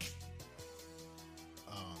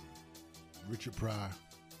 Richard Pryor,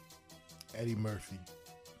 Eddie Murphy,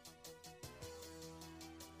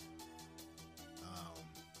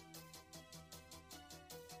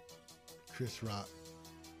 Chris Rock.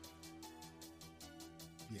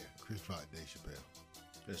 Yeah, Chris Rock, Dave Chappelle.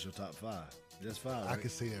 That's your top 5. That's 5. I right? can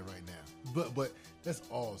say that right now. But that's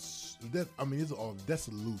all. That's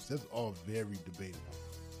loose. That's all very debatable.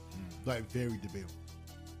 Like very debatable.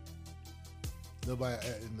 Nobody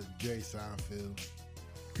in the Jerry Seinfeld.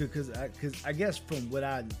 Because I guess from what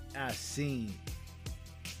I seen,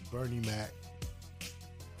 Bernie Mac,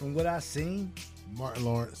 from what I seen, Martin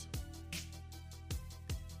Lawrence.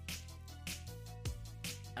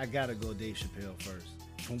 I gotta go Dave Chappelle first.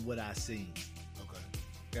 From what I seen, Okay.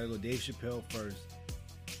 gotta go Dave Chappelle first.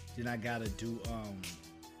 Then I gotta do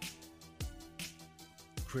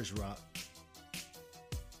Chris Rock.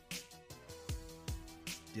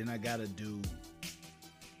 Then I gotta do.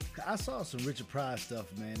 I saw some Richard Pryor stuff,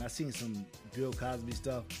 man. I seen some Bill Cosby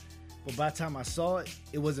stuff, but by the time I saw it,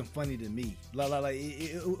 it wasn't funny to me. Like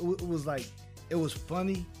it was like it was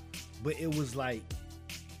funny, but it was like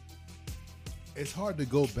It's hard to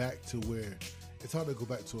go back to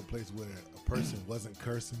a place where a person wasn't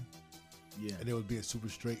cursing, yeah. and they would be super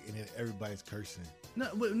straight, and then everybody's cursing. No,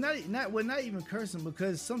 but not even cursing,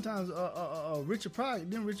 because sometimes Richard Pryor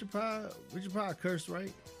cursed,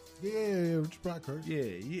 right? Yeah, Richard Pryor cursed.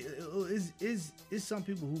 Yeah, it's some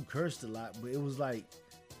people who cursed a lot, but it was like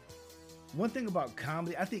one thing about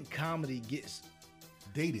comedy. I think comedy gets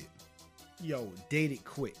Dated. dated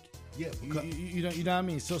quick. Yeah, You know what I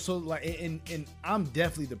mean. So like, and I'm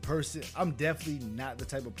definitely the person. I'm definitely not the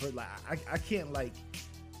type of person. Like I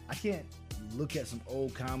can't look at some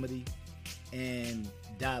old comedy and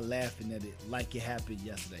die laughing at it like it happened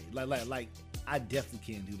yesterday. Like I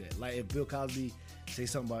definitely can't do that. Like if Bill Cosby say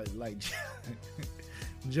something about like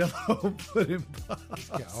Jello pudding pops.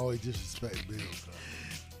 can't always disrespect Bill.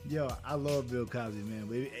 Yo, I love Bill Cosby, man.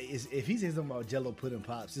 But if he says something about Jello pudding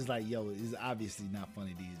pops, it's like, yo, it's obviously not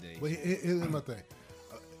funny these days. But here's my thing.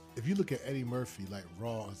 If you look at Eddie Murphy, like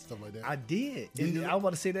Raw and stuff like that, I did. And I was about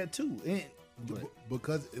to say that too.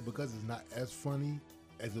 Because it's not as funny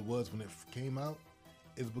as it was when it came out,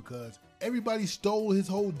 is because everybody stole his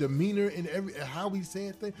whole demeanor and how he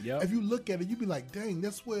said things. Yep. If you look at it, you be like, dang,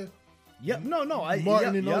 that's where Yep. No.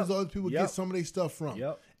 Martin and all those other people Yep. get some of their stuff from.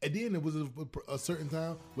 Yep. And then it was a certain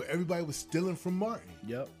time where everybody was stealing from Martin.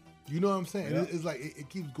 Yep. You know what I'm saying? Yep. It's like it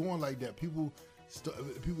keeps going like that. People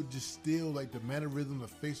just steal like the mannerisms, the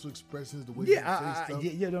facial expressions, the way they say stuff.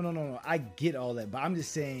 No. I get all that, but I'm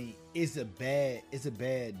just saying it's a bad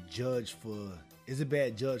judge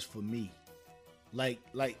for me. Like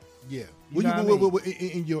yeah. You know what I mean?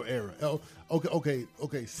 In your era. Oh, okay.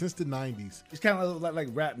 Since the 90s, it's kind of like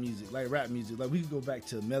rap music. Like we can go back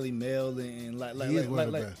to Melly Mel and he is one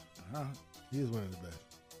of the best. Huh? He is one of the best.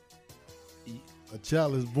 A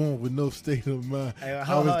child is born with no state of mind. Hey,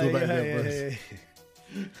 I always go back to that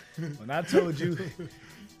verse. When I told you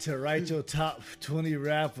to write your top 20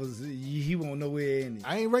 rappers, he won't know where in it.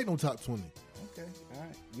 I ain't write no top 20. Okay, all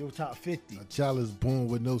right. Your top 50. A child is born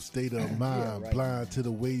with no state of mind, right. blind to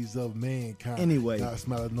the ways of mankind. Anyway. God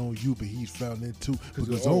smiling on you, but he's found it too.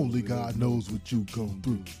 Because only God knows what you go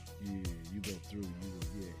through. Yeah, you go through.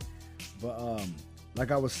 But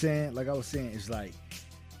like I was saying, it's like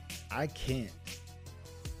I can't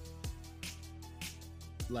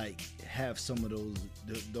like have some of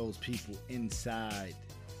those people inside.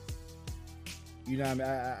 You know what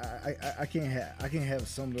I mean? I can't have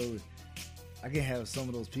some of those. I can have some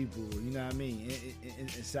of those people, you know what I mean,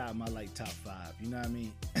 inside my like top 5. You know what I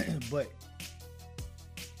mean? But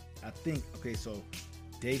I think so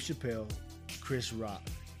Dave Chappelle, Chris Rock.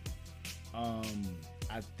 I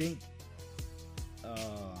think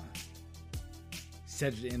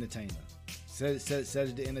Cedric the Entertainer.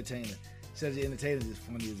 Cedric the Entertainer. Cedric the Entertainer is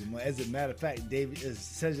funny as a mother. As a matter of fact,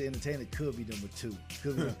 Cedric the Entertainer could be number 2.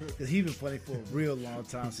 Because he's been funny for a real long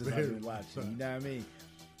time since I've been watching. You know what I mean?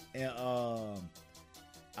 And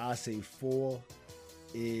I say 4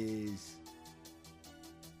 is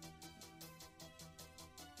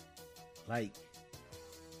like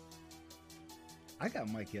I got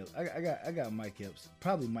Mike Epps. I got Mike Epps.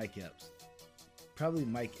 Probably Mike Epps.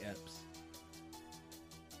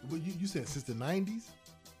 But you said since the 90s?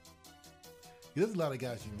 There's a lot of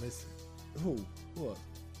guys you're missing. Who? What?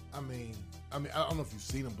 I mean, I don't know if you've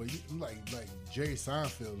seen him, but like Jerry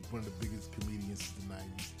Seinfeld is one of the biggest comedians since the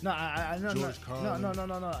 90s. No, I know. George Carlin.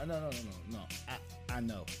 No. I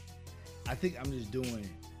know. I think I'm just doing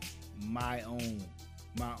my own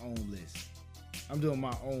list. I'm doing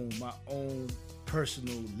my own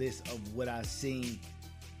personal list of what I've seen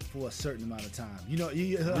for a certain amount of time. You know,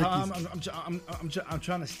 I'm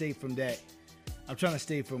trying to stay from that. I'm trying to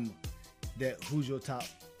stay from that. Who's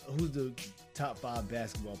the top 5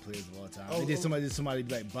 basketball players of all time? And then somebody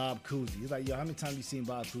be like Bob Cousy. He's like, yo, how many times you seen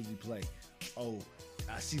Bob Cousy play? Oh,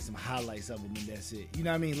 I see some highlights of him and that's it. You know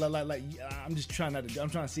what I mean? Like I'm just trying I'm trying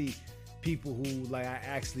to see people who like I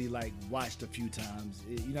actually like watched a few times.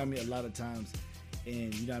 You know what I mean? A lot of times,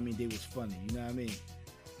 and you know what I mean? They was funny. You know what I mean?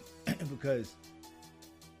 Because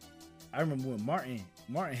I remember when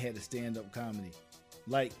Martin had a stand-up comedy,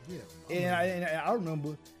 like, and I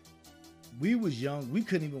remember. We was young. We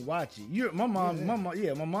couldn't even watch it. My mom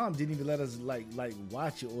didn't even let us like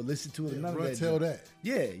watch it or listen to it. None of that. Tell that.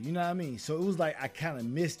 Yeah, you know what I mean. So it was like I kind of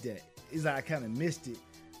missed that. It's like I kind of missed it.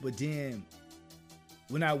 But then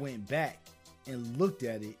when I went back and looked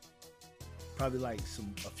at it, probably like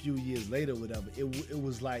a few years later, or whatever, it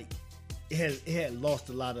was like it had lost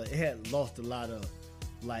a lot of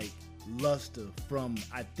like luster from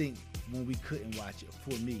I think when we couldn't watch it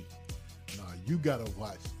for me. No, you gotta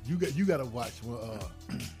watch. You gotta watch.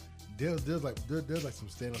 There's like some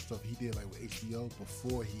stand-up stuff he did like with HBO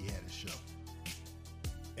before he had a show,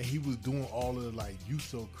 and he was doing all of the like you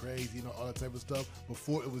so crazy, you know, all that type of stuff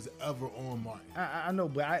before it was ever on Martin. I know,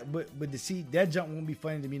 but to see that jump won't be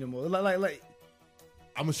funny to me no more. Like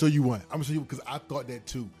I'm gonna show you one. I'm gonna show you because I thought that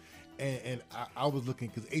too, and I was looking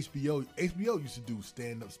because HBO used to do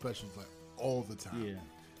stand-up specials like all the time. Yeah.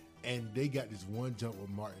 And they got this one jump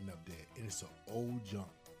with Martin up there, and it's an old jump,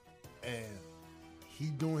 and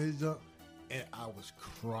he doing his jump, and I was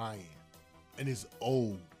crying, and it's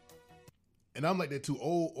old, and I'm like that too.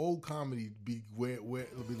 Old comedy be where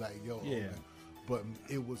it'll be like, yo, yeah, but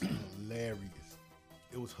it was hilarious.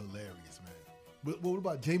 It was hilarious, man. But what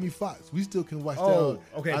about Jamie Foxx? We still can watch that.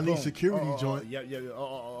 Okay, I boom. Need Security joint. Yeah.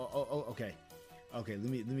 Okay. Okay, let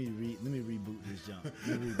me reboot this jump.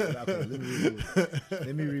 Let me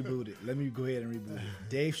reboot it. Let me go ahead and reboot it.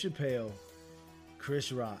 Dave Chappelle,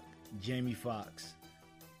 Chris Rock, Jamie Foxx.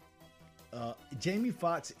 Jamie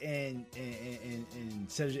Foxx and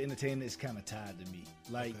Cedric the Entertainer is kind of tied to me.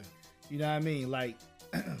 Like, you know what I mean? Like,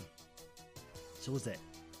 so what's that?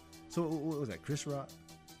 So what was that? Chris Rock?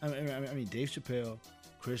 I mean Dave Chappelle,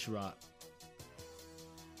 Chris Rock,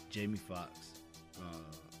 Jamie Foxx,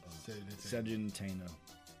 Cedric Entertainer.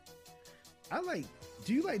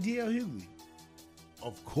 Do you like D.L. Hughley?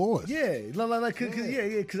 Of course. Yeah,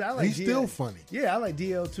 because I like. He's DL. still funny. Yeah, I like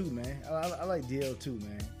DL too, man. I like DL too,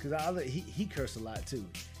 man. Because he cursed a lot too.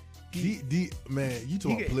 Man, you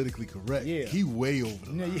talking politically correct? Yeah, he way over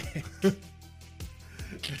the line. Yeah.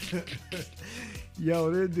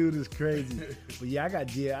 Yo, this dude is crazy. But yeah, I got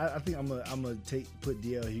DL. I think I'm gonna put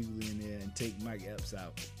DL Hughley in there and take Mike Epps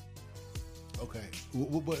out. Okay,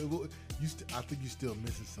 but I think you still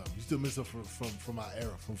missing something. You still missing from our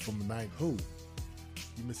era, from the '90s. Who?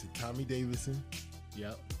 You missing Tommy Davidson?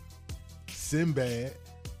 Yep. Sinbad.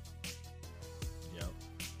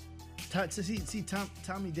 Yep. See,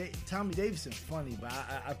 Tommy Davidson funny, but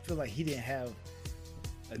I feel like he didn't have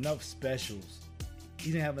enough specials.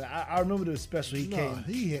 He didn't have. I remember the special he came.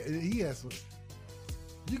 He had some.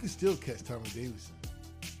 You can still catch Tommy Davidson.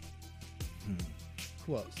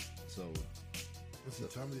 Who else? So.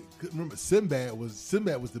 Remember, Sinbad was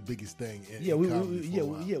the biggest thing.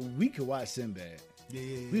 We could watch Sinbad.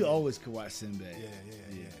 Yeah. We always could watch Sinbad.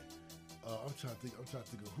 Yeah. I'm trying to think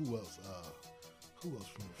of who else. Who else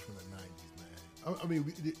from the '90s,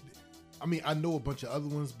 man? I mean, I know a bunch of other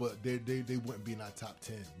ones, but they wouldn't be in our top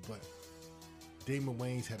 10. But Damon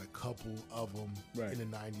Wayans had a couple of them in the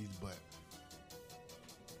 '90s, but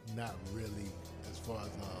not really as far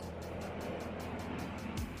as.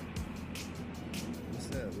 What's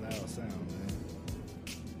that loud sound,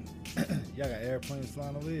 man? Y'all got airplanes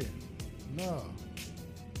flying over here? No.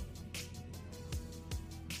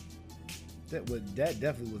 That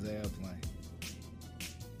definitely was an airplane.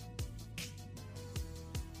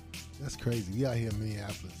 That's crazy. We out here in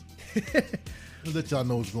Minneapolis. I'll let y'all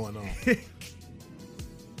know what's going on.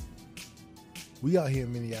 We out here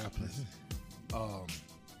in Minneapolis.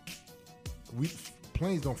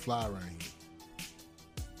 Planes don't fly around here.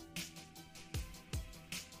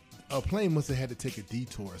 A plane must have had to take a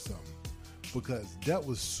detour or something because that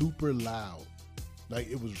was super loud. Like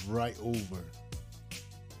it was right over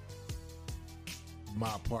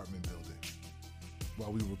my apartment building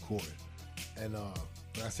while we recorded. And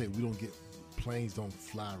like I say, planes don't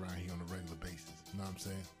fly around here on a regular basis. You know what I'm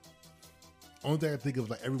saying? Only thing I think of,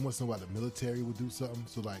 like every once in a while the military would do something.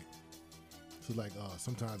 So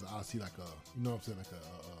sometimes I'll see like you know what I'm saying, like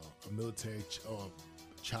a military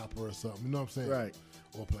chopper or something. You know what I'm saying? Right.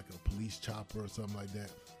 Or like a police chopper or something like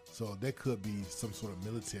that. So that could be some sort of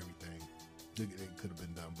military thing. It could have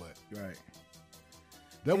been done, but right.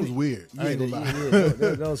 That was weird. I ain't gonna lie.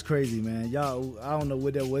 That was crazy, man. Y'all, I don't know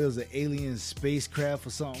what that was. It was an alien spacecraft or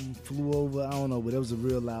something flew over. I don't know, but it was a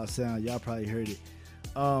real loud sound. Y'all probably heard it.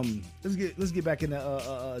 Let's get back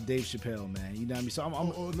into Dave Chappelle, man. You know what I mean? So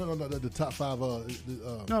no, the top five.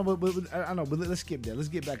 No, but I know, but let's skip that. Let's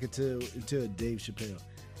get back into Dave Chappelle.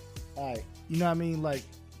 All right, you know what I mean? Like,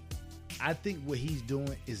 I think what he's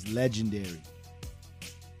doing is legendary.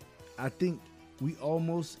 I think we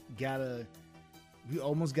almost gotta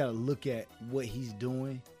look at what he's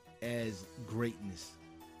doing as greatness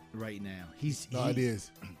right now. It is.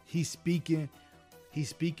 He's speaking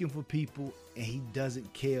for people, and he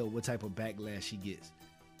doesn't care what type of backlash he gets.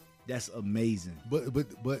 That's amazing. But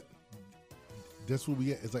that's what we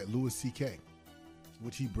get. It's like Louis C.K.,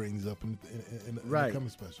 which he brings up in the coming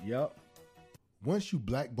special. Yep. Once you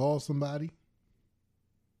blackball somebody,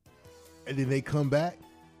 and then they come back,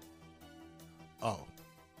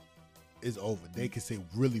 it's over. They can say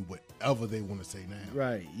really whatever they want to say now.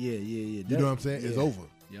 Right. Yeah. You know what I'm saying? Yeah. It's over.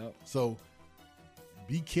 Yep. So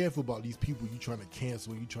be careful about these people you trying to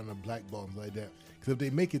cancel, you trying to blackball them like that. Because if they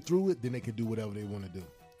make it through it, then they can do whatever they want to do.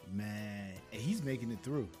 Man, and he's making it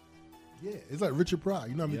through. Yeah, it's like Richard Pryor.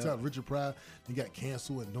 You know how many times Richard Pryor, he got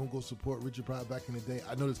canceled and don't go support Richard Pryor back in the day?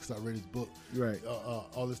 I know this because I read his book. Right.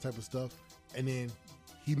 All this type of stuff. And then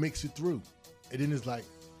he makes it through. And then it's like,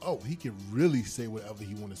 he can really say whatever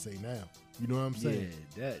he want to say now. You know what I'm saying?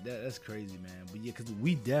 Yeah, that's crazy, man. But yeah, because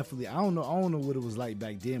we definitely, I don't know what it was like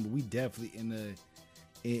back then, but we definitely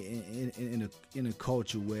in a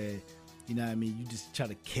culture where, you know what I mean, you just try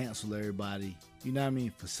to cancel everybody, you know what I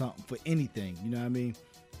mean, for something, for anything, you know what I mean?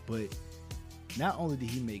 But not only did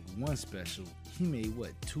he make one special, he made what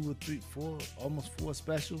 2 or 3, 4, almost 4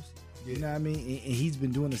 specials. Yeah. You know what I mean? And he's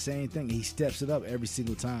been doing the same thing. He steps it up every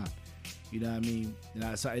single time. You know what I mean? And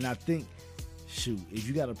I think, shoot, if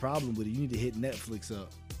you got a problem with it, you need to hit Netflix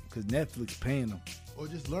up because Netflix paying them. Or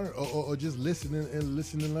just learn, or just listen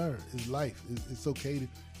and learn. It's life. It's okay.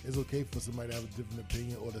 It's okay for somebody to have a different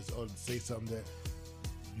opinion or to say something that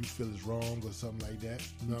you feel is wrong or something like that.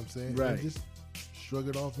 You know what I'm saying? Right. And just shrug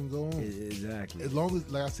it off and go on. Exactly. As long as,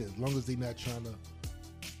 like I said, as long as they're not trying to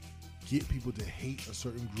get people to hate a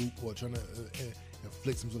certain group or trying to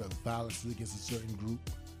inflict some sort of violence against a certain group,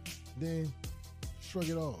 then shrug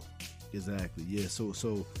it off. Exactly. Yeah. So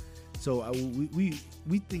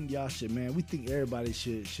we think y'all should, man. We think everybody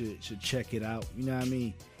should check it out. You know what I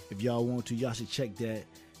mean? If y'all want to, y'all should check that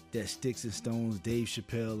Sticks and Stones Dave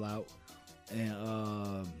Chappelle out.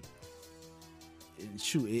 And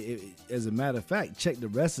shoot, as a matter of fact, check the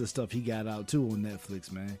rest of the stuff he got out too on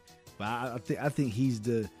Netflix, man. But I think he's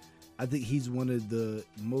one of the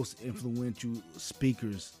most influential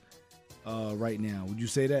speakers right now. Would you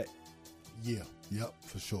say that? Yeah. Yep.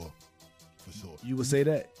 For sure. You would say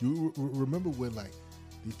that? You remember when like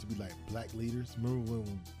there used to be like black leaders? Remember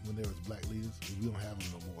when there was black leaders? We don't have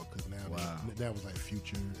them no more because now that was like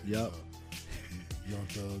Future. And, yep. Young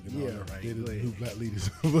Thug and all that. Right. They're the new black leaders.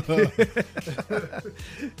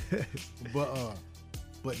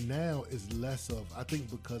 But now it's less of, I think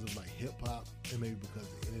because of like hip hop and maybe because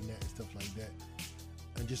of the internet and stuff like that,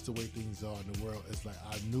 and just the way things are in the world, it's like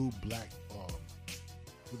our new black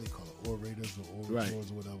what they call it, orators or orators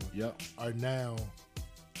or whatever, yep, are now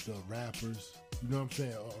the rappers. You know what I'm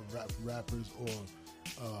saying? Or rappers or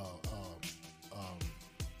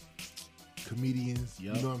comedians.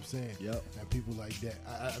 Yep. You know what I'm saying? Yep. And people like that.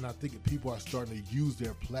 And I think people are starting to use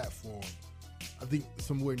their platform. I think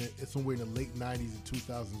somewhere in the late 90s and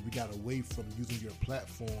 2000s, we got away from using your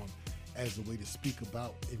platform as a way to speak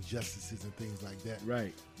about injustices and things like that.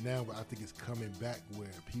 Right. Now I think it's coming back where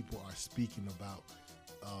people are speaking about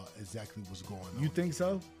exactly what's going on. You think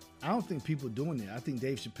so? I don't think people doing it. I think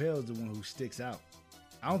Dave Chappelle is the one who sticks out.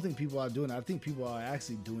 I don't think people are doing it. I think people are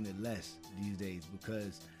actually doing it less these days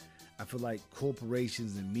because I feel like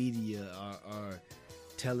corporations and media are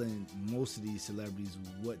telling most of these celebrities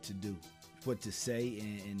what to do, what to say,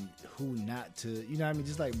 and who not to. You know what I mean?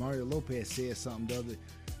 Just like Mario Lopez said something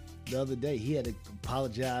the other day. He had to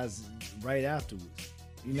apologize right afterwards.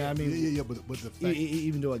 You know what I mean? Yeah. But the fact,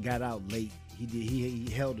 even though it got out late, he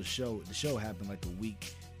held the show. The show happened like a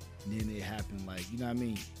week, and then it happened like, you know what I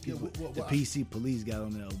mean? People, the PC police got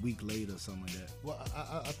on there a week later or something like that. Well,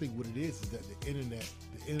 I think what it is that the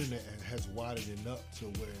internet has widened enough to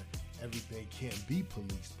where everything can't be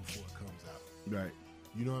policed before it comes out. Right.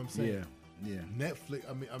 You know what I'm saying? Yeah. Netflix.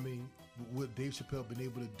 I mean, would Dave Chappelle been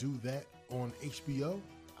able to do that on HBO?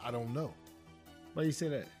 I don't know. Why you say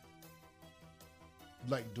that?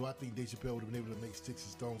 Like, do I think Dave Chappelle would have been able to make Sticks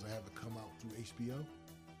and Stones and have it come out through HBO?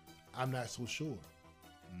 I'm not so sure.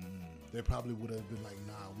 They probably would have been like,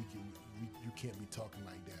 nah, you can't be talking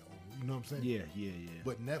like that. You know what I'm saying? Yeah.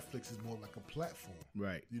 But Netflix is more like a platform.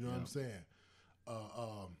 Right. You know what I'm saying?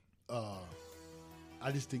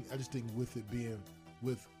 I just think with it being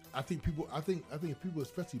I think people,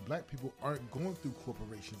 especially black people, aren't going through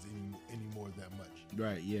corporations anymore that much.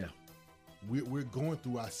 Right. Yeah. We're going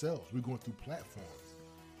through ourselves. We're going through platforms,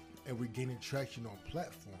 and we're gaining traction on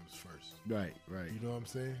platforms first. Right. You know what I'm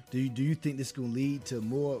saying? Do you think this is gonna lead to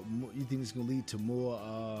more? You think it's gonna lead to more?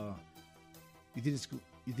 You think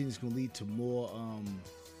it's gonna lead to more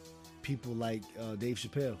people like Dave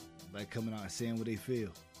Chappelle, like coming out and saying what they feel?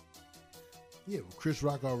 Yeah, well, Chris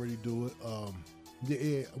Rock already do it.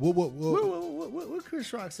 Yeah. What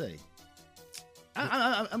Chris Rock say?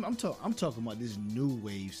 I'm talking about this new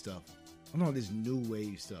wave stuff. I'm talking about this new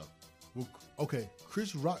wave stuff. Well, okay,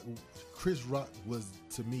 Chris Rock was,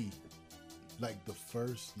 to me, like the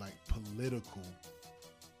first like political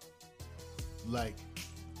like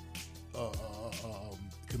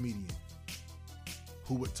comedian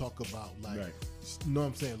who would talk about like, right. You know what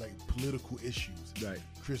I'm saying, like political issues. Right.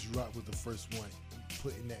 Chris Rock was the first one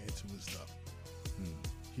putting that into his stuff.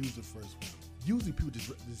 He was the first one. Usually people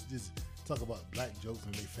just talk about black jokes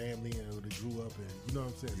and their family and where they grew up and you know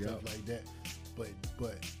what I'm saying, stuff like that.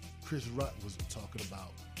 But Chris Rock was talking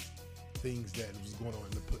about things that was going on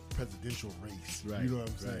in the presidential race. Right. You know what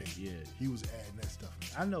I'm saying? Right. Yeah. He was adding that stuff.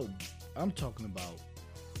 I know. I'm talking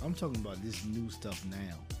about this new stuff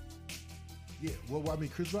now. Yeah. Well, I mean,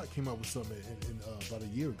 Chris Rock came out with something in about a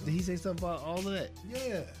year ago. Did he say something about all of that?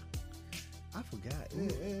 Yeah. I forgot.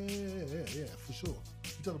 Yeah, for sure.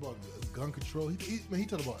 He talked about gun control. He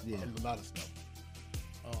talked about a lot of stuff.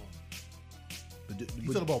 But He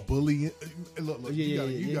talked about bullying. Look, you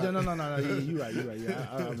got No. Yeah, you right. Yeah,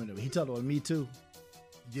 I remember. He talked about Me Too.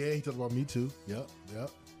 Yeah, he talked about Me Too. Yep.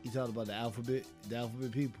 He talked about the alphabet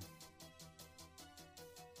people.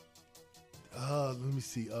 Let me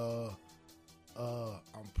see.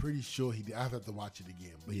 I'm pretty sure he did. I have to watch it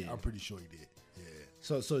again, but yeah, I'm pretty sure he did.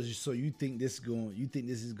 Yeah. So you think this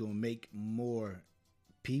is gonna make more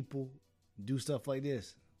people do stuff like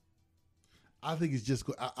this? I think it's just.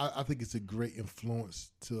 I think it's a great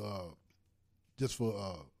influence to just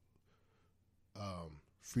for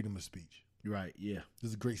freedom of speech. Right. Yeah. This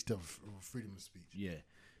is a great step for freedom of speech. Yeah.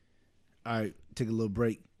 All right. Take a little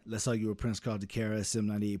break. Let's argue with Prince called the KRSM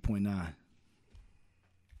 98.9.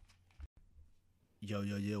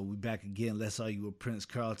 Yo, we back again. Let's argue with Prince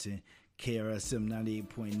Carlton, KRSM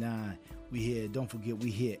 98.9. We here, don't forget,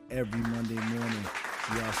 we here every Monday morning.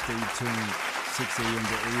 So y'all stay tuned, 6 a.m.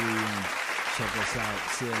 to 8 a.m. Check us out.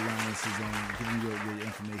 Said Linus is on. Give me your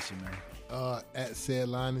information, man. At Said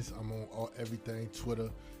Linus, I'm on everything, Twitter,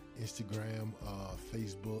 Instagram,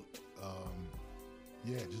 Facebook.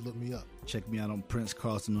 Yeah, just look me up. Check me out on Prince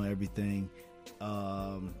Carlton on everything.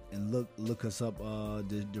 And look us up,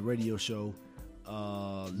 the radio show.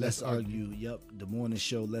 Let's argue. Yep, the morning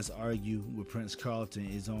show. Let's argue with Prince Carlton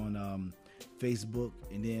is on Facebook,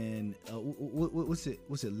 and then what's it?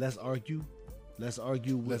 Let's argue. Let's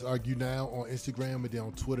argue. Let's argue now on Instagram, and then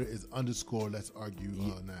on Twitter is _ Let's argue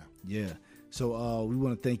now. Yeah. So we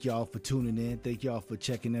want to thank y'all for tuning in. Thank y'all for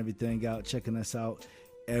checking everything out, checking us out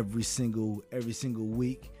every single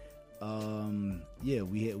week. Yeah,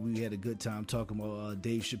 we had a good time talking about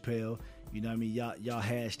Dave Chappelle. You know what I mean? Y'all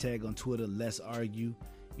hashtag on Twitter, Let's Argue.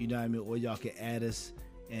 You know what I mean? Or y'all can add us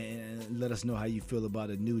and let us know how you feel about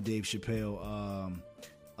a new Dave Chappelle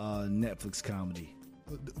Netflix comedy.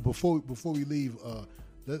 Before we leave,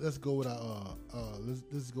 let's go with our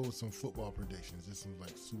let's go with some football predictions. Just some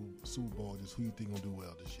like Super Bowl. Just who you think gonna do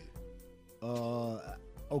well this year?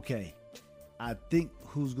 Okay. I think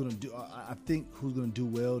who's gonna do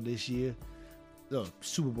well this year.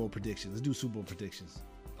 Super Bowl predictions. Let's do Super Bowl predictions.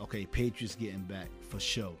 Okay, Patriots getting back for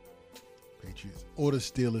sure. Patriots or the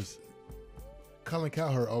Steelers. Colin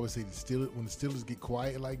Cowherd always say the Steelers, when the Steelers get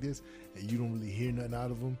quiet like this and you don't really hear nothing out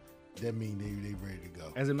of them, that means they ready to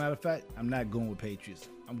go. As a matter of fact, I'm not going with Patriots.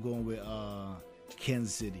 I'm going with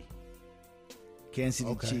Kansas City. Kansas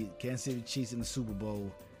City Chiefs. Kansas City Chiefs in the Super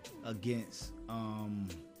Bowl against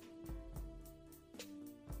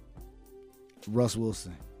Russ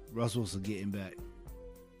Wilson. Russ Wilson getting back.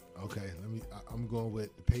 Okay, I'm going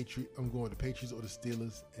with the Patriots. I'm going with the Patriots or the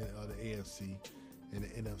Steelers and the AFC. And the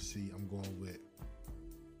NFC, I'm going with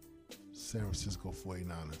San Francisco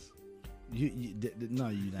 49ers. No,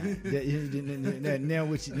 you're not. Now,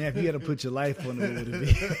 if you got to put your life on it, what would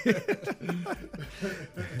it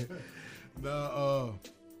be? No,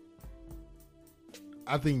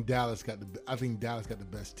 I think Dallas got the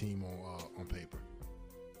best team on paper.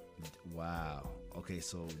 Wow. Okay,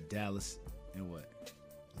 so Dallas and what?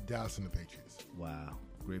 Dallas and the Patriots. Wow.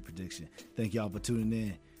 Great prediction. Thank y'all for tuning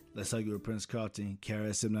in. Let's argue with Prince Carlton,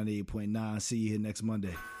 KRSM 98.9. See you here next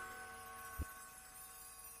Monday.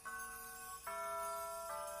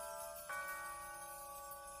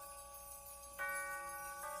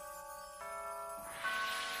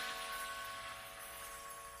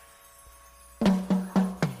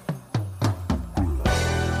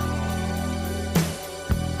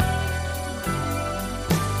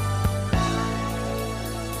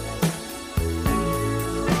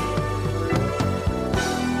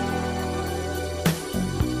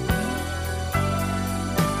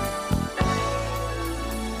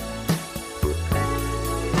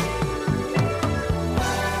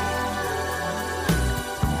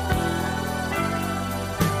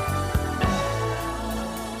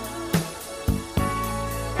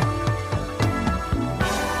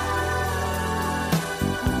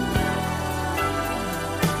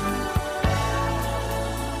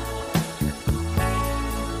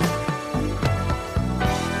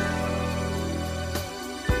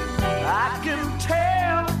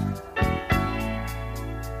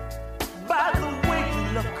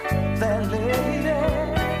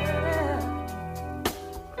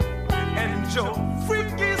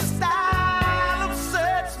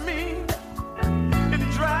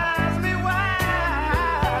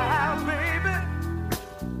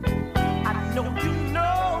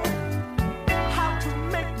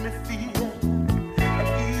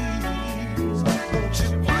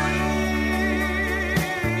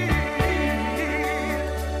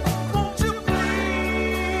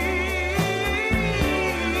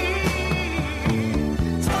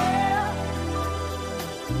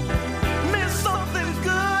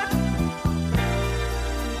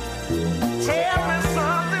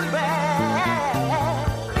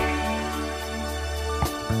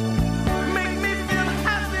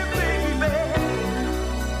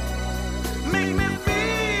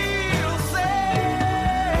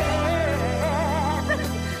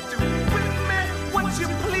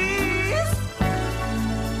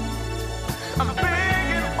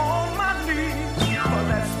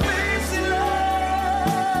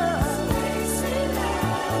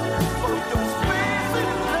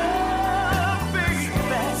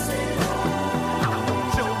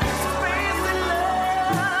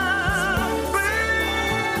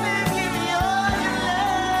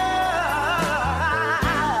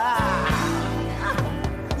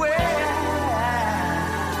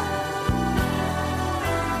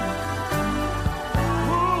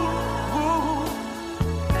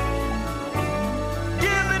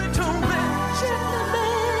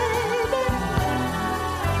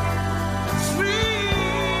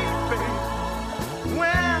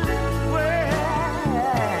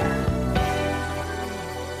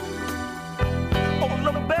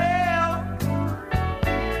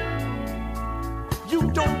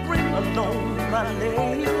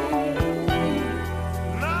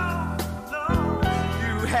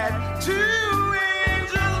 You had two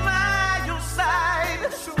angels by your side,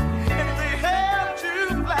 and they helped you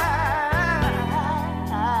fly.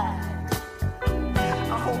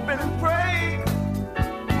 I hope and pray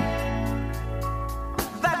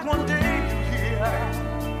that one day you hear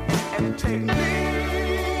and take me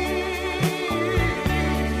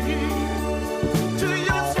to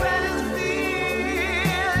your Spanish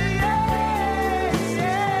field.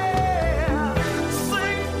 Yeah.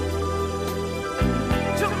 Sing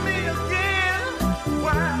to me again.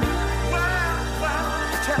 Why?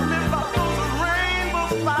 Tell me about those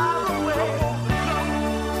rainbows far away.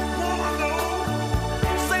 Wanna know?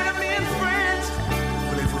 Say to me in French.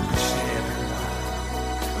 Voulez-vous coucher avec moi?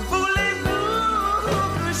 Voulez-vous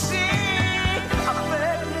coucher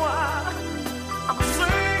avec moi? I'm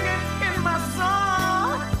singing in my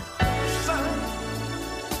song.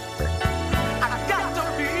 I got to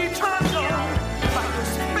be turned on by your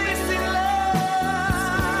spacey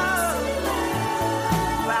love.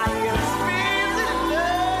 By your spacey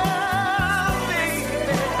love,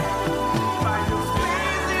 baby. By your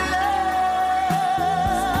spacey love.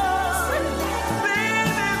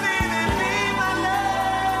 Baby, be my love.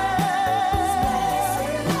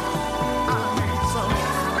 I need some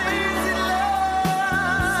spacey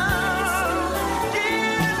love.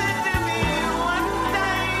 Give it to me one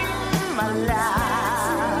time, my life.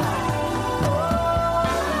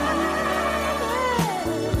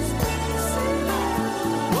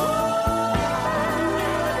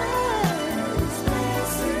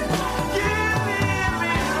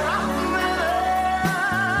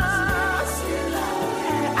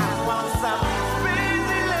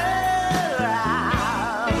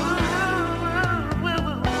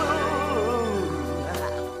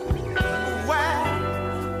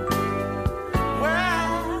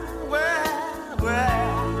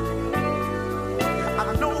 I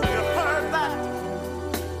know you heard that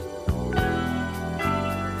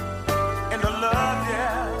in the love,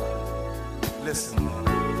 yeah. Listen,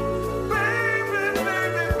 baby,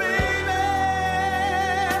 baby, baby.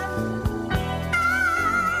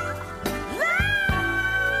 I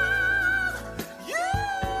love you.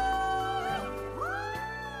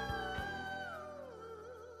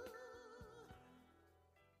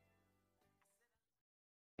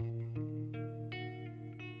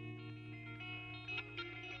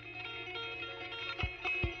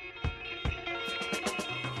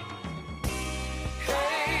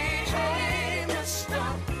 Hey, Mr.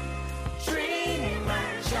 Dreamer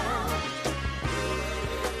John.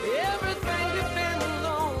 Everything depends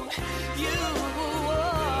on you,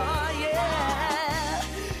 yeah.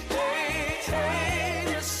 Hey,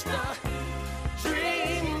 Mr.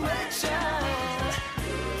 Dreamer John.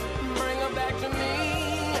 Bring her back to me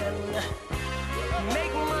and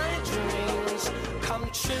make my dreams come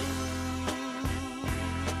true.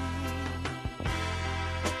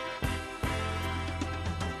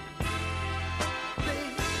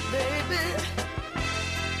 Baby,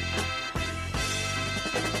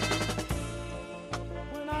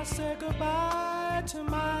 when I say goodbye to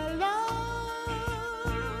my love,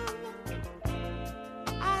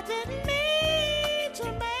 I didn't mean to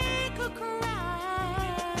make her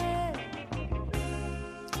cry.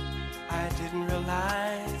 I didn't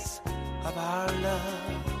realize of our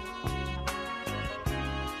love.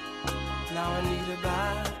 Now I need her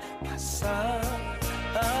by my side.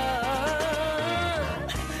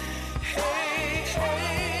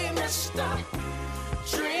 Hey, Mr.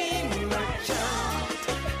 Dreamer John.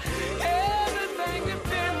 Everything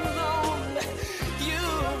depends on you,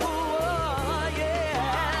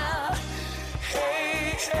 yeah.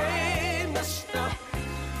 Hey, Mr.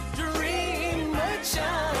 Dreamer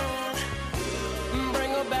John.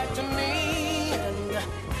 Bring her back to me and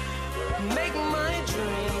make my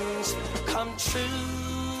dreams come true.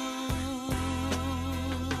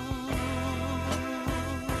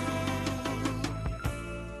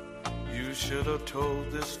 You should have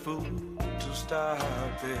told this fool to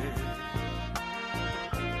stop it.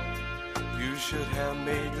 You should have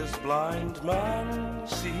made this blind man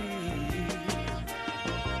see.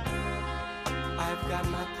 I've got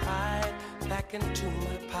my pride back into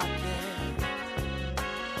my pocket.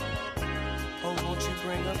 Oh, won't you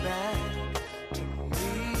bring her back to me?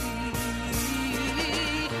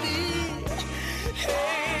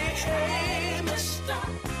 Hey, Mr.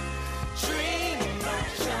 Dreamer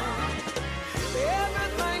John.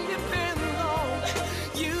 Everything depends on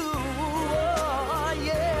you,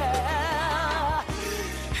 yeah.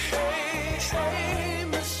 Hey,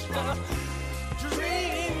 Mr.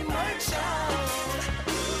 Dreamer John.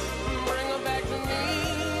 Bring her back to me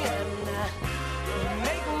and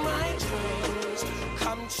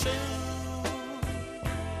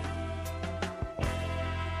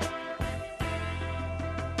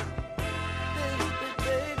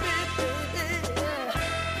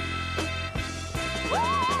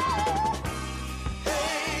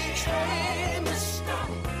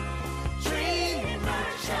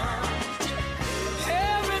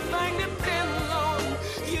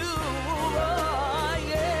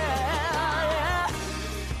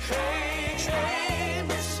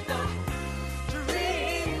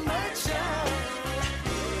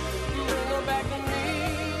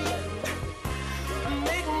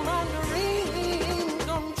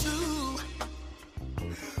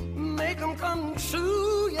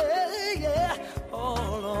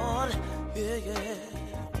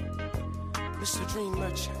Mr. Dream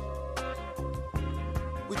Merchant,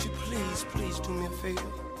 would you please do me a favor?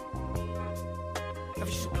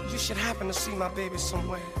 If you should happen to see my baby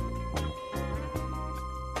somewhere,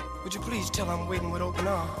 would you please tell her I'm waiting with open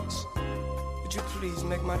arms? Would you please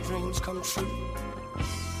make my dreams come true?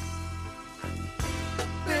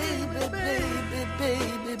 Baby, baby,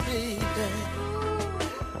 baby, baby.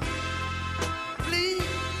 Please,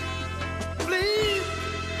 please,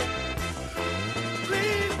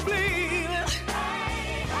 please, please.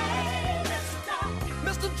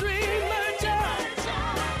 Mr. Dream Merchant.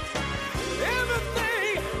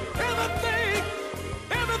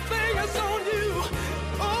 Everything is on you.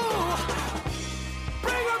 Oh,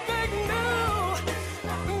 bring her back now.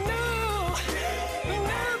 No.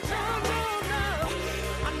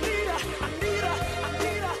 I need her.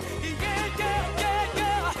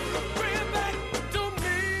 Yeah. Bring her back to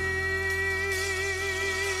me.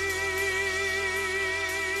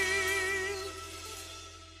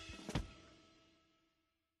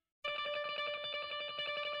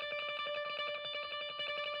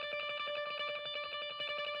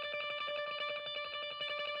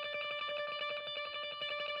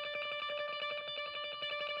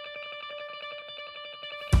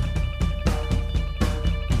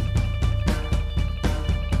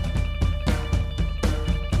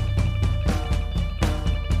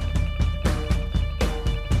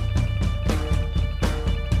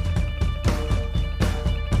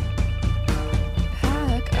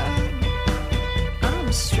 Pack up,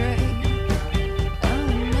 I'm straight. Oh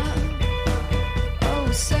no.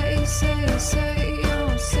 Oh, say. Oh, say.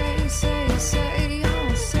 Oh, say. Oh, say.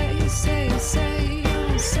 Oh, say.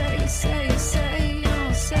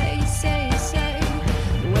 Oh, say.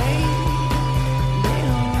 Wait, they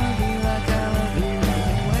don't love you like I love you.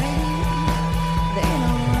 Wait, they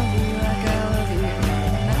don't love you like I love you.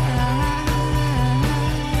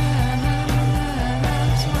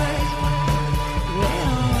 Wait, they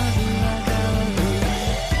don't love you like I love you.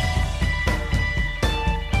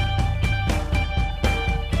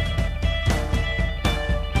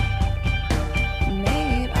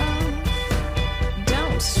 Made of,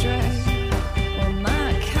 don't stray. Well,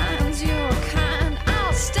 my kind's your kind.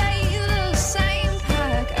 I'll stay the same.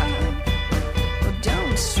 Pack up, well,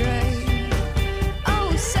 don't stray.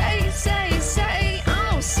 Oh, say.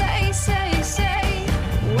 Oh, say.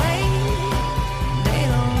 Wait, they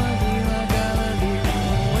don't love you like I love you.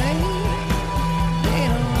 Wait, they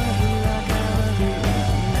don't love you like I love you.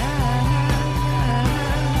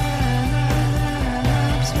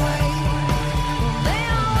 Perhaps wait, they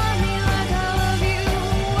don't love me like I love you.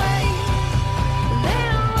 Wait, they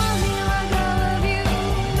don't love me like I love you.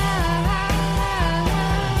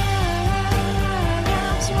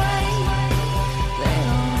 Perhaps wait, they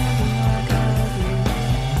don't love me like I love you.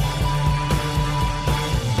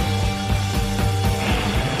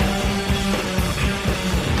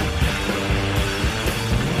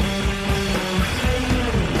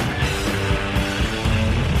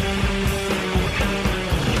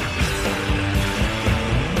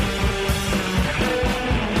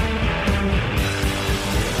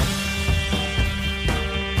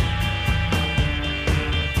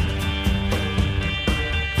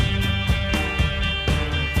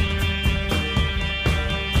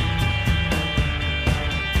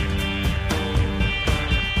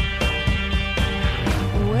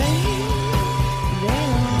 Wait, they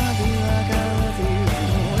don't love you like I love you.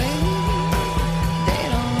 Wait, they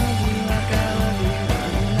don't love you like I love you.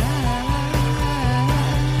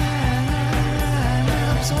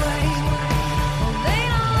 Perhaps wait, they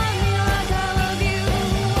don't love me like I love you.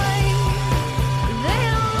 Wait, they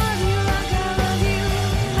don't love you like I love you.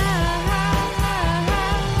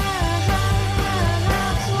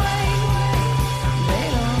 Perhaps wait, they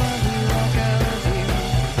don't love you like I love you.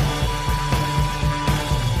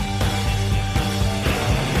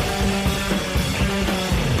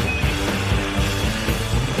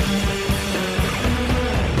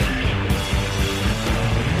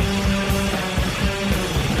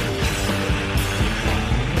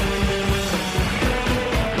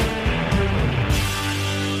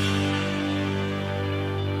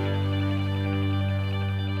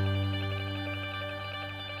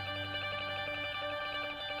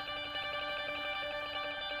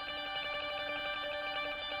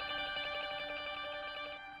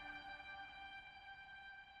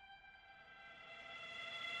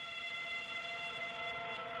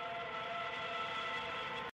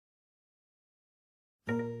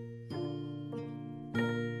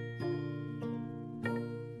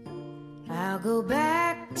 I'll go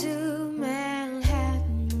back to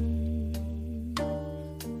Manhattan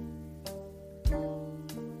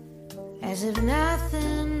as if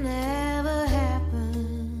nothing ever happened.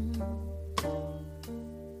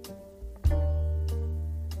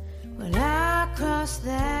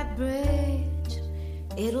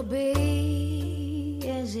 It'll be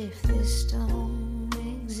as if this don't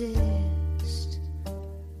exist.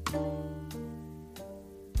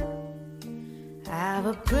 I've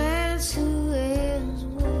a prince who is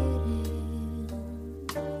waiting,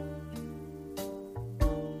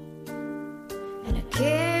 and a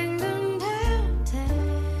kingdom downtown.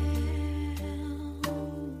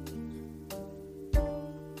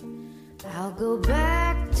 I'll go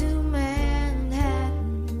back to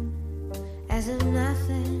Manhattan as if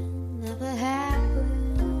nothing ever happened.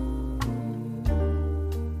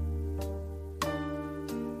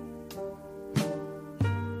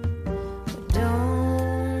 But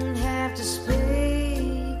don't have to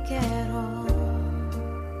speak at all.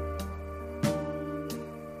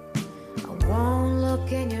 I won't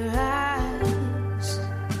look in your eyes,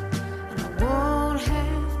 and I won't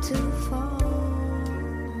have to fall.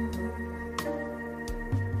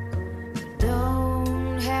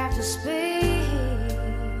 Don't have to speak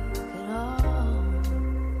at all.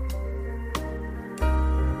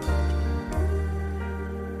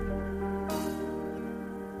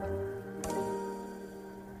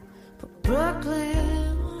 But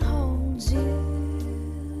Brooklyn holds you,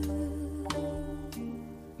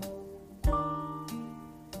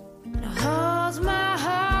 and it holds my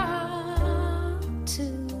heart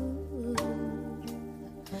too.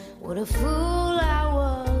 What a fool I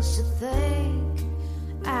was to think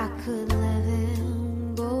I could live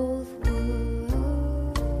in both worlds.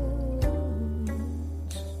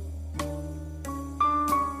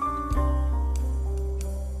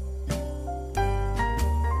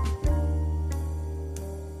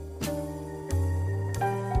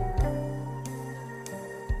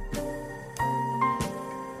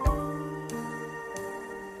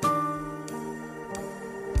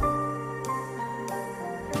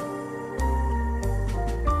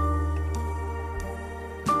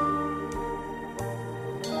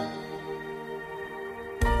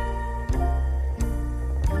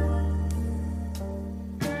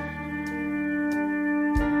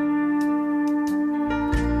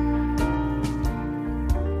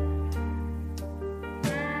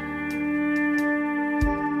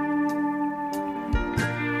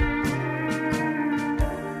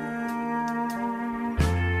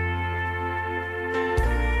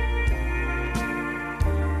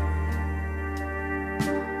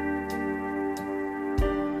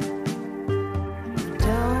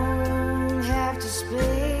 Don't have to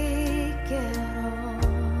speak at all.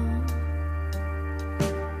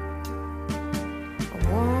 I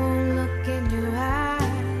won't look in your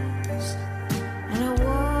eyes, and I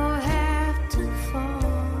won't have to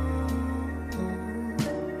fall.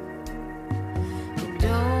 You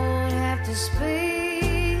don't have to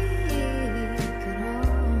speak at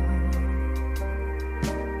all.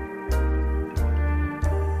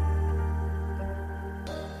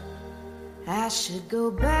 I should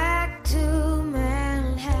go back to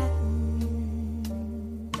Manhattan.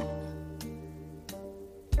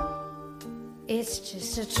 It's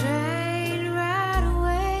just a train